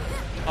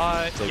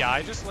 Like, yeah,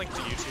 I just link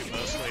to YouTube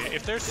mostly.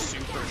 If they're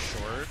super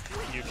short,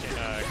 you can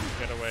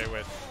get away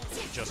with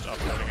just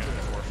uploading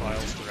MP4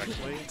 files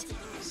directly.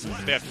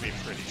 They have to be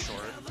pretty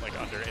short, like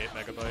under 8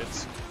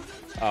 megabytes.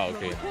 Oh,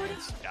 okay.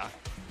 Nice. Yeah.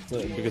 So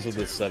because of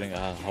the setting,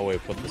 how I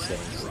put the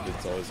settings,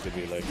 it's always gonna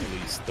be like at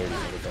least 30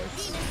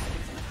 megabytes.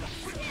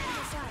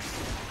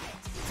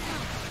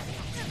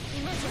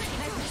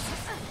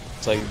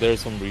 It's like there's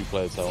some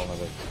replays I wanna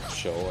like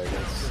show, I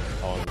guess.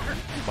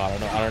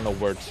 But I don't know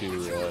where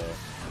to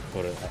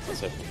put it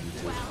except for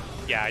YouTube.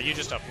 Yeah, you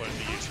just upload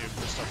to YouTube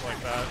for stuff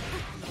like that.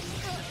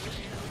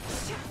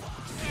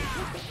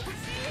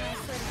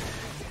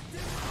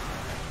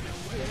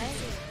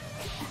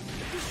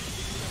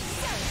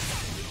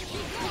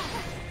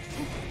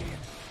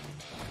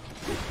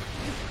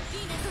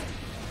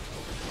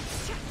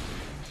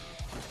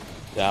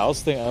 Yeah, I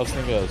was thinking of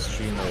a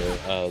streamer,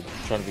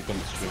 trying to become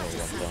a streamer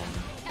one time,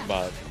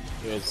 but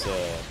it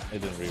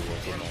didn't really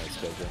work with my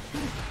schedule.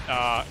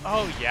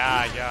 Oh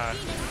yeah,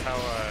 how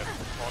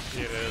wonky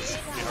it is.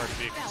 It'd be hard to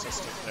be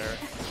consistent there.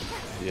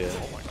 Yeah.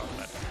 Oh my god,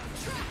 that.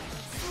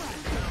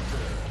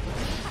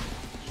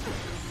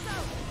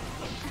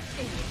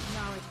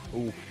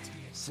 Ooh.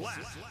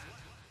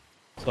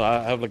 So I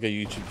have like a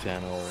YouTube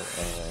channel,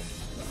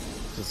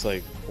 just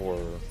like for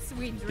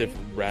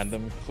different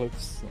random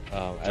clips.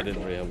 I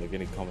didn't really have like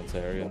any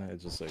commentary on it.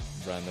 It's just like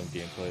random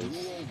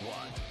gameplays.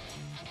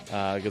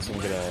 I guess I'm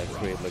gonna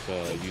create like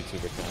a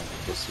YouTube account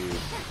just to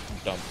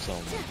dump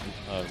some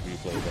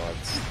replay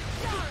VODs.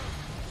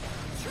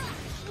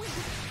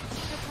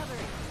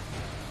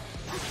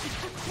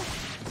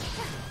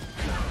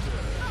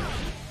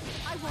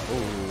 Oh.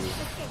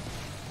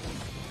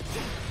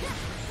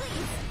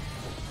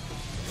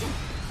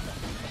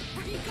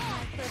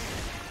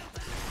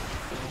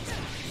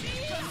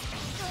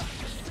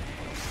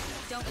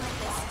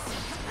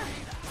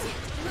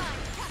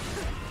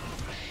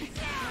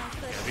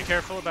 Yeah, be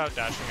careful about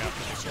dashing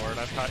after the sword.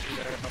 I've caught you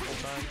there a couple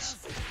times.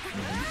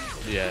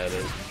 Yeah,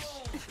 there's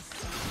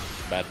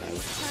bad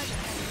news.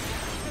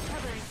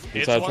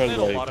 It's one that a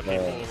lot of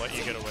people will let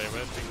you get away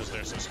with because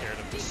they're so scared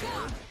of the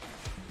sword.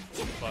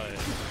 But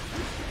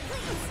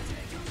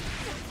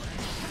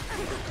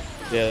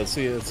yeah,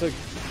 see, it's like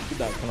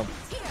that kind of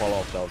fall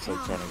off that I was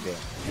like trying to get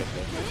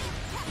there.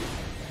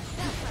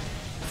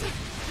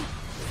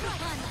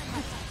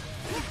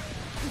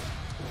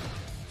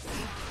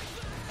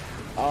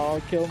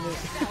 Oh, kill me.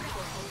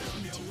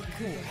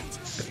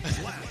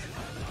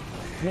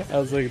 I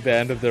was like, the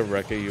end of the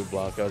record you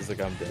block, I was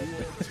like, I'm dead.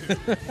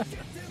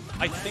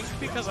 I think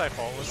because I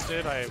fall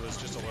listed, I was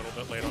just a little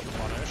bit late on the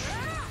punish.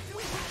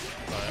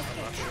 But I'm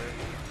not sure.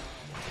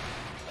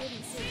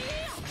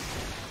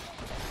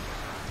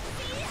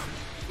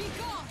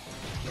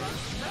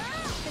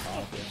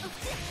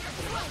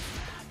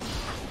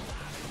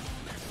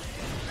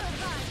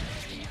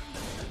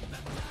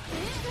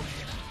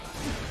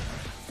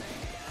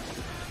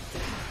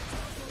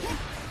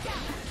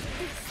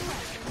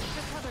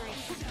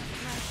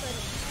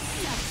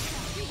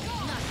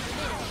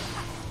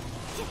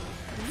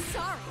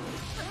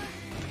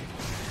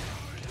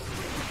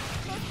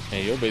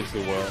 Hey, you're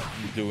basically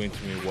doing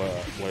to me what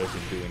I've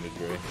been doing to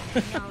Dre.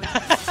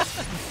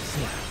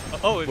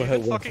 Oh, have you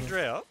been fucking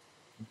Dre up?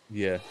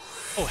 Yeah.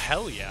 Oh,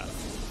 hell yeah.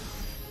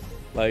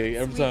 Like,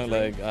 every time,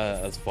 like,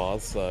 as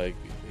boss, like,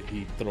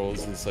 he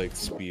throws this, like,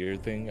 spear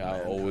thing,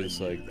 I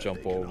always, like,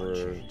 jump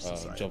over,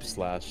 jump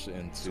slash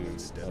into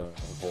a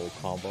whole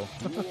combo.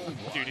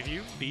 Dude, if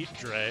you beat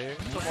Dre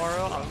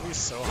tomorrow, I'm gonna be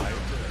so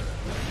hyped.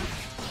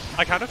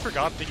 I kind of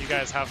forgot that you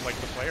guys have, like,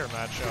 the player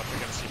matchup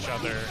against each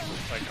other.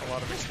 Like, a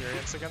lot of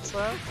experience against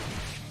that.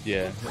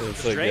 Yeah,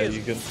 it's like, Dre yeah,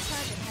 you can...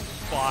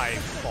 by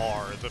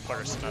far the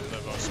person I'm the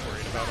most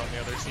worried about on the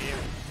other team.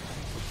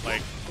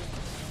 Like,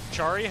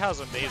 Chari has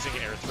amazing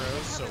air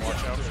throws, so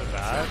watch out for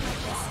that.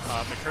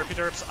 The Kirby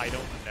Derps, I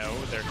don't know.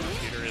 Their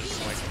computer is,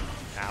 like,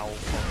 now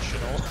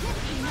functional.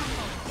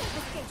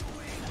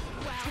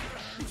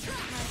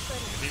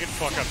 If you can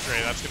fuck up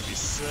Dre, that's gonna be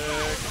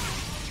sick.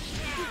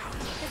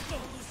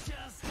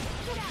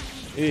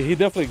 He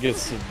definitely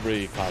gets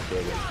really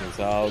popular with me,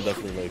 so I'll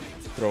definitely like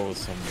throw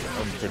some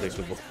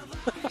unpredictable.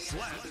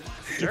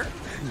 Sure.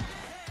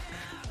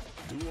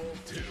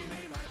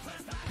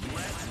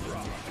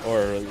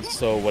 Or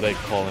so what I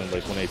call him,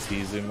 like when I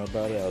tease him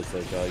about it, I was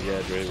like,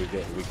 yeah, Dre,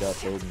 we got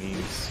those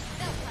memes.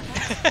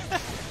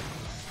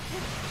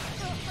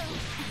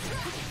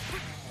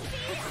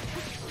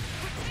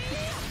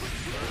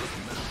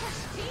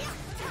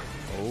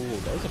 Oh,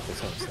 that was a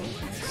percent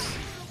nice.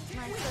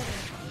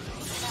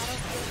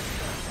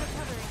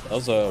 That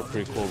was a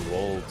pretty cool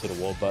roll to the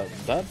wall, but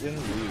that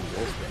didn't really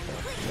roll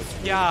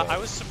split. Yeah, I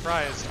was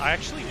surprised. I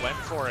actually went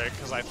for it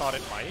because I thought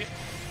it might,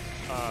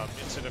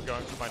 instead of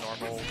going for my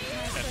normal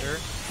ender.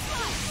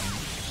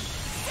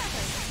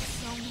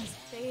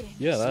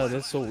 Yeah,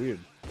 that's so weird.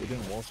 It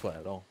didn't wall splat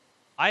at all.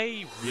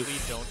 I really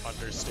don't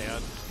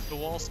understand the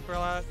wall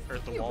splat, or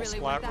the wall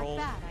splat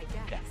roll.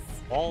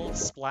 Wall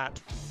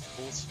splat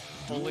rolls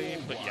fully,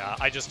 but yeah,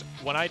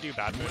 when I do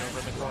bad moon over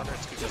in the corner,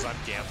 it's because I'm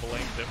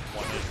gambling that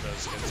one of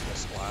those hits will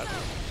splat.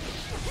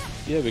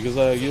 Yeah, because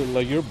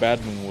your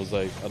bad moon was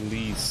like at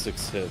least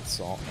 6 hits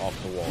off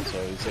the wall, so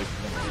it's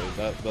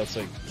like, that's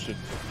like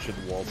should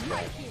wall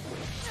splat.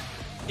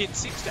 It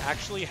seems to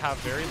actually have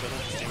very little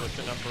to do with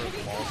the number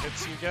of wall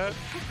hits you get,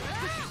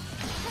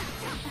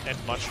 and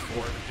much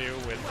more to do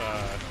with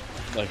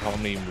like how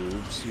many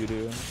moves you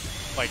do.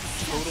 Like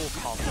total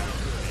combo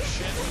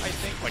duration, I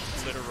think, like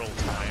literal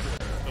time.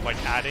 But like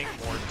adding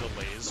more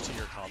delays to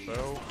your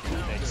combo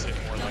makes it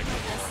more like a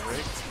wall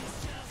break.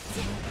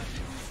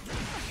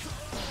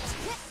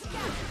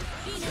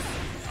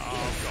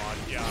 Oh god,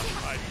 yeah,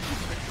 I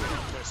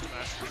don't twist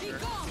match for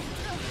sure.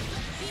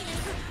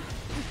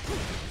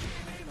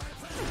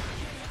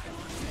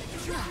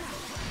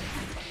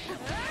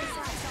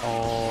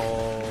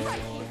 Oh,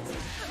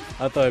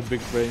 I thought I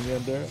big brain you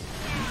in there.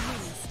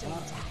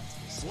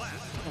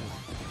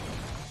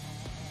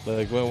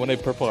 Like when I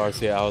purple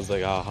RC, I was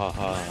like, ah ha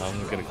ha,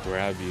 I'm gonna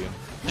grab you,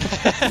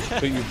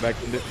 put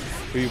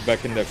you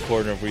back in that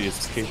corner where you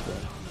escaped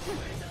from.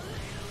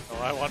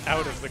 Oh, I want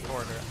out of the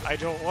corner. I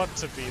don't want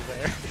to be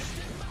there.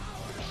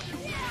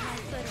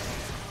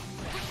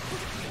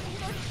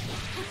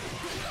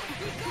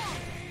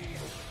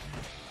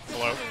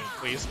 Hello,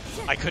 please.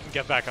 I couldn't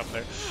get back up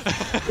there.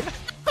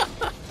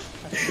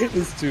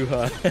 It's too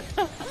high.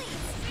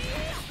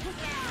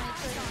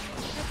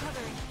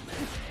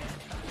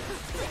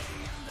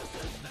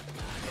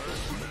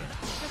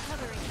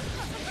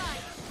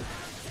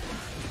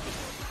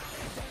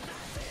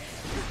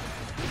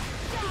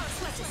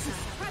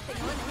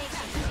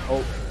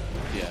 Oh,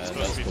 yeah, that's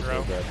supposed to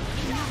throw. Grab.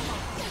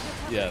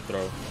 Yeah,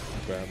 throw,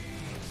 grab.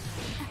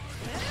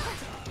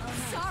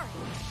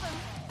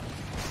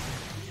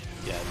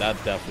 Yeah,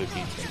 that definitely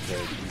beats him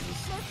there.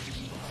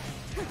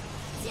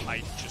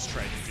 I just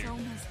tried to do.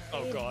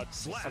 Oh god.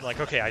 I'm like,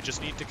 okay, I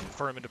just need to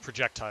confirm into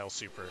projectile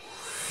super,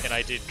 and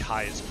I did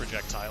Kai's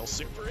projectile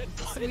super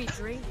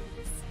input.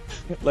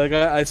 Like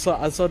I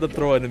saw the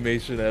throw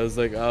animation. I was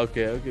like, oh,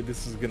 okay,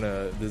 this is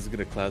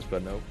gonna clash,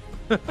 but no.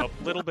 A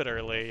little bit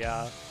early,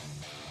 yeah.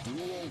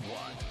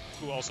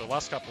 Ooh, also,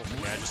 last couple for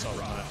me, I just saw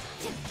that.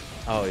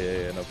 Oh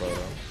yeah, no problem.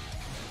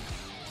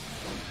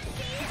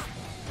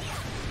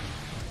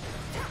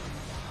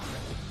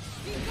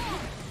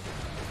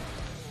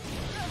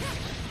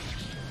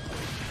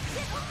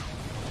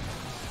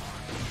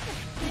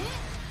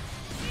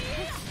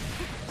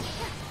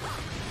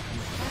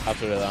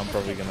 After that, I'm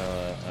probably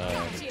gonna,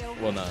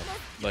 well, not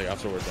like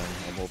after we're done,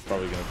 I'm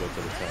probably gonna go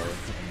to the tower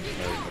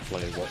and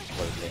play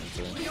game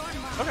too.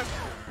 Okay,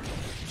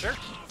 sure.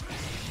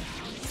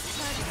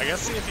 I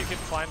guess see if you can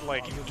find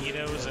like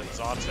Enos and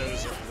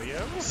Zatos and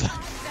Leos.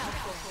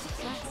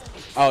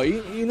 Oh,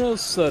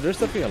 Enos, there's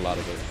definitely a lot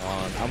of it.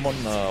 I'm on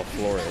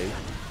floor 8.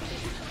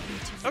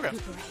 Okay.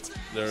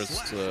 There's,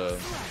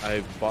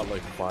 I bought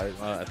like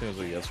 5. I think it was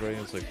like yesterday.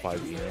 It's like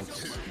 5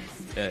 Enos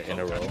in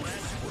a row.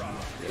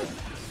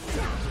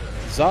 Yeah.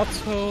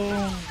 Zato,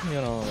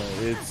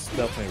 it's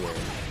definitely rare.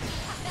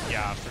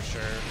 Yeah, for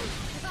sure.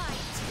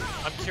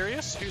 I'm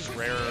curious who's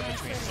rarer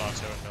between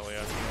Zato and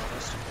Millia, to be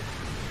honest.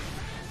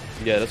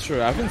 Yeah, that's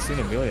true. I haven't seen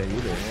a Millia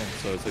either, yeah.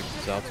 So it's like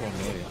Zato and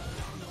Millia.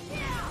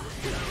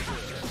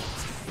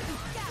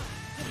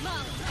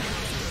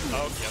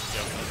 Oh, yep,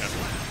 okay.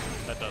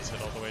 That does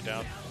hit all the way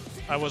down.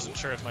 I wasn't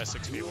sure if my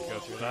 6B would go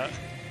through that.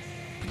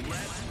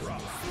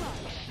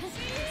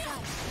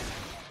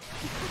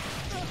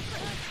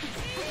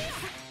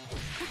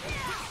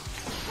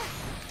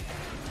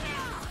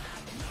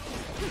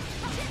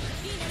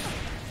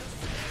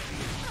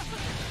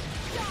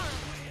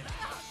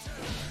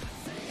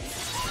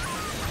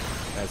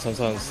 And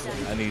sometimes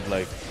I need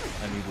like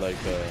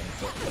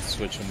a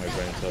switch in my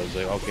brain. So I was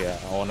like, okay,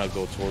 I wanna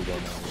go Torgo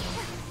now.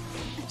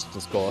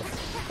 Just go off.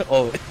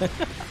 Oh,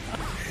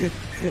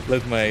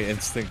 let my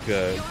instinct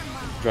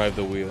drive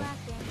the wheel.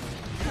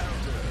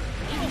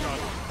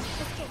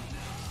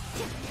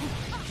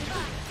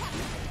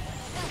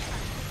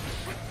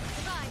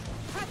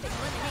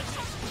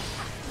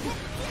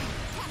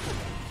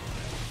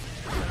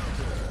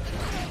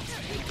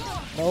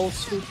 Oh,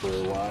 super,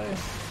 why?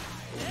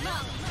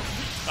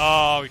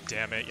 Oh,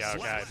 damn it. Yeah,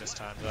 okay, I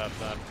mistimed that.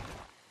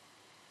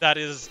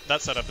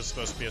 That setup is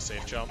supposed to be a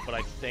safe jump, but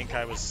I think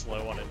I was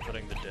slow on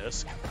inputting the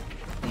disc.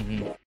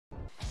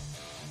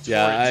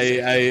 Yeah,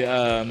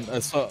 I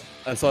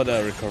saw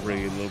that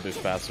recovery a little bit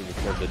faster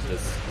before the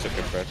disc took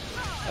effect.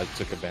 I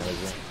took advantage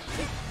of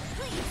it.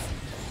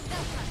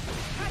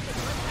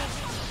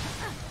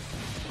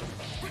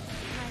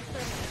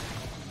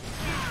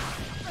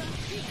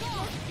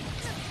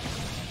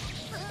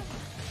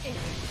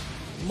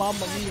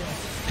 Mamma mia!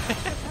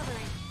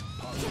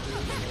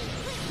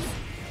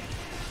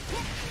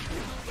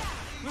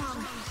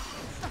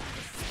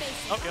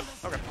 Oh, yep,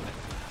 okay.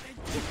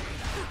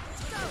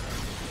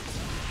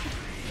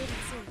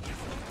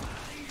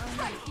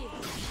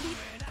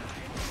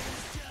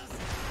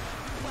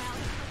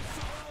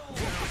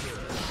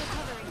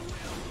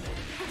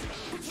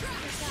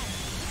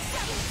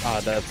 Ah,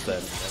 that's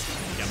that.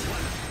 Yep.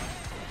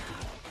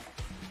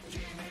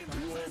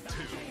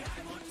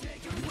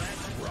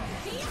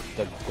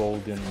 The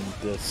golden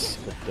disc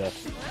of death.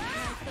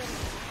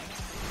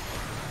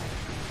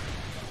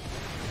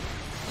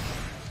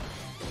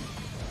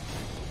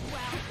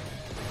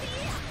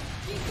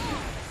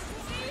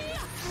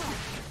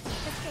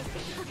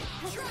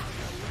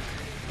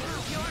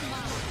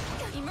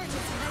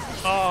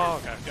 Oh,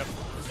 okay, yep.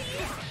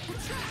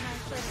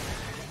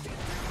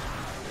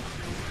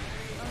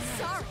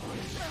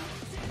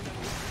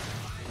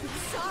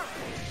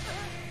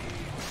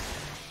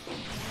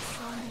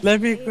 Let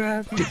me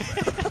grab you.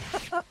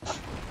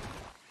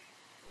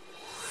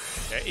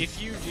 Okay,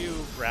 if you do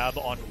grab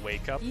on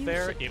wake up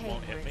there, it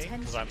won't hit me,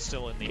 because I'm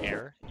still in the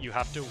air. You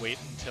have to wait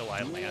until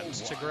I land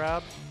to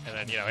grab, and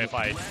then, you know, if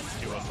I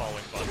do a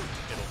falling button,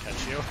 it'll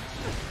catch you.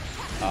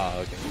 Ah,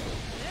 okay.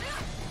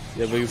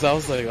 Yeah, because I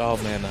was like, oh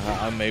man,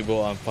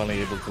 I'm finally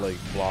able to like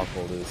block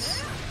all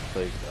this.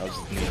 Like, I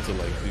just need to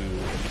like do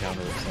a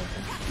counter or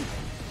something.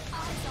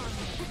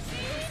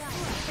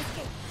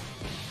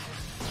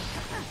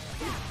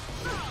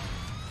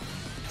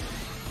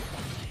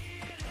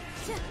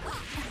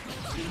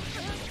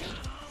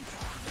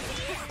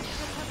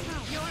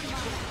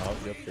 Oh,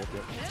 yep.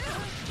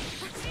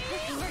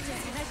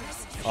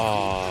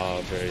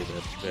 Ah, very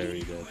dead,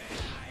 very dead.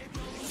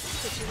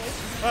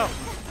 Well,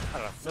 I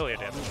don't know, Millia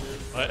damage,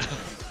 but...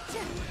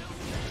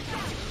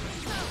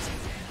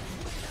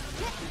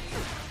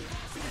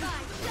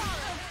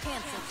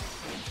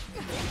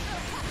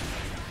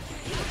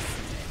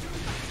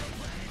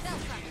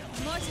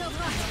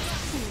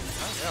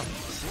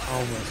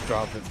 Almost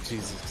drop it,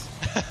 Jesus.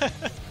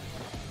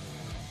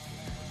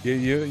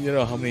 you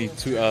know how many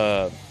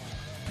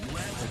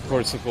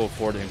cortical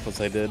forward inputs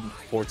I did?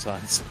 4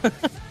 times.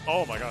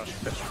 Oh my gosh.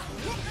 Well,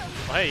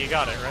 hey, you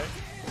got it, right?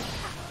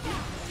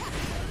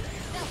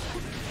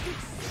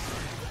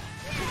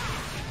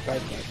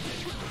 Right.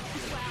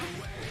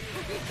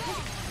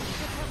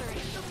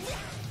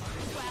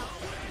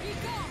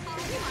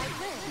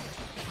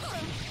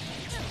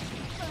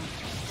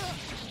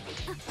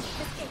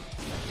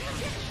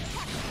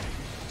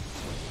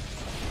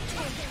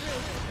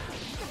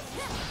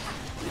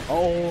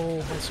 Oh,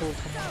 my sword,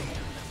 come on.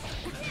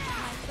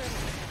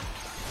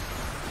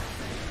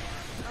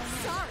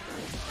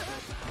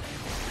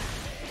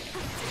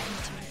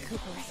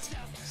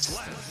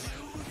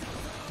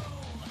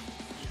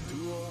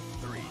 Duel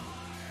 3.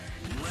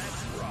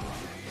 Let's rock.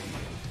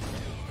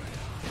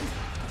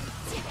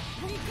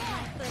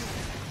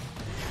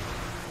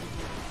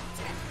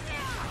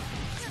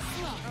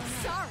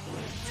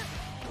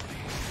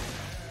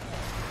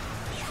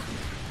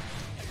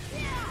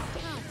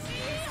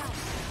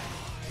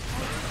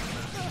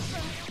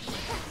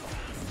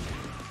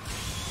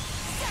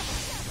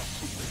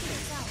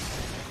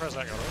 Where's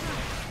that going?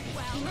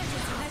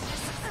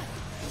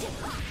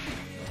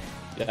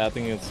 Yeah, I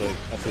think it's like,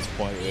 at this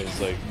point, it's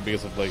like,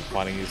 because of like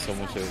fighting you so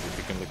much, it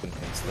became like an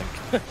instinct.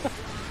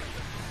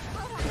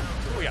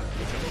 Oh yeah,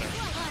 it's over there.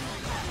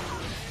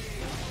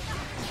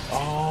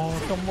 Oh,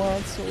 come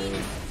on,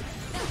 sword.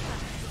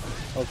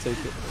 I'll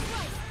take it.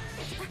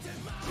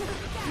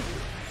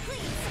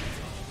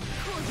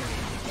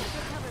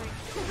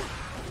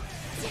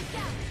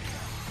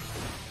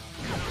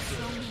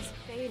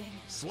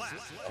 Slap.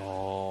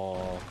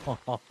 Oh.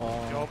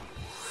 Yup.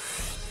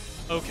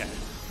 Okay.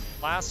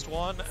 Last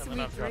one, and then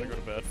I've got to go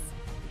to bed.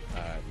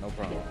 Alright, no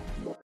problem.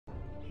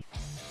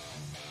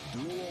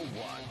 Duel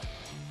 1.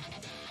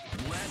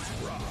 Let's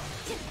rock.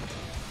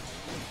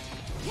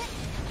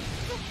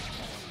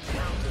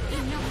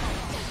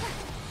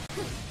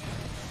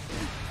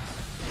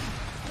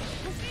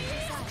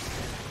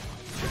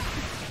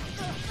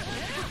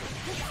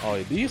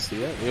 Oh, do you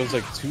see it? It was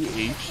like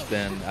 2H,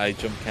 then I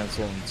jump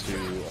cancel into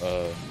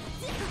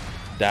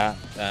that,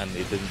 and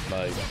it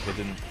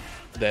didn't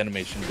the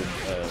animation didn't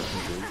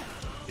improve.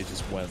 It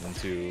just went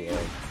into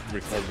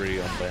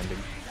recovery on landing.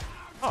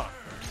 Oh,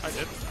 I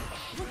did.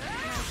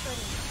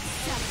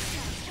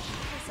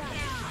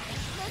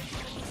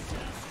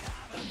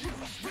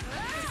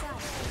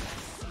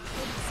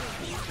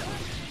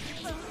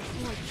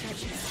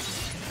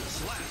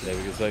 Yeah,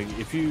 because like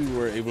if you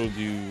were able to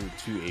do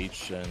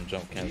 2H and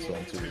jump cancel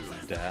into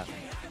that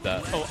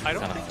Oh, I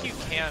don't think you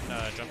can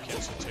jump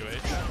cancel 2H.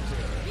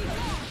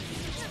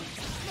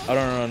 I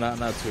don't know,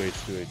 not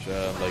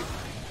 2H, like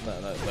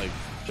like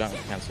jump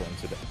cancel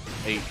into the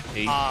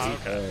 8H,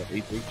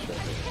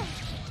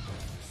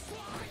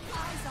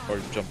 or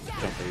jump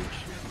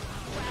H.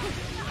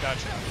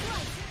 Gotcha.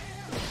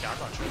 Yeah, I'm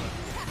not sure.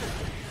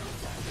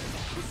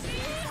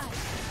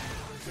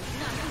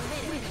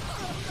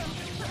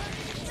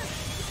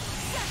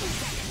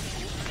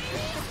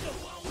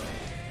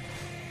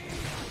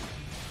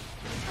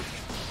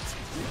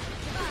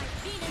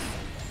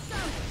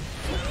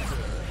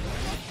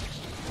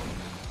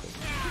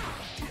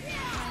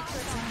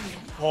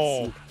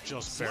 Oh,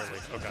 just barely.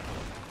 Okay.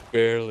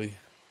 Barely.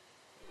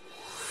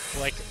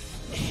 Like,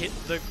 hit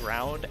the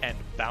ground and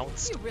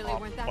bounced You really up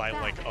weren't that by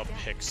bad, like a I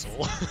guess.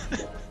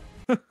 pixel.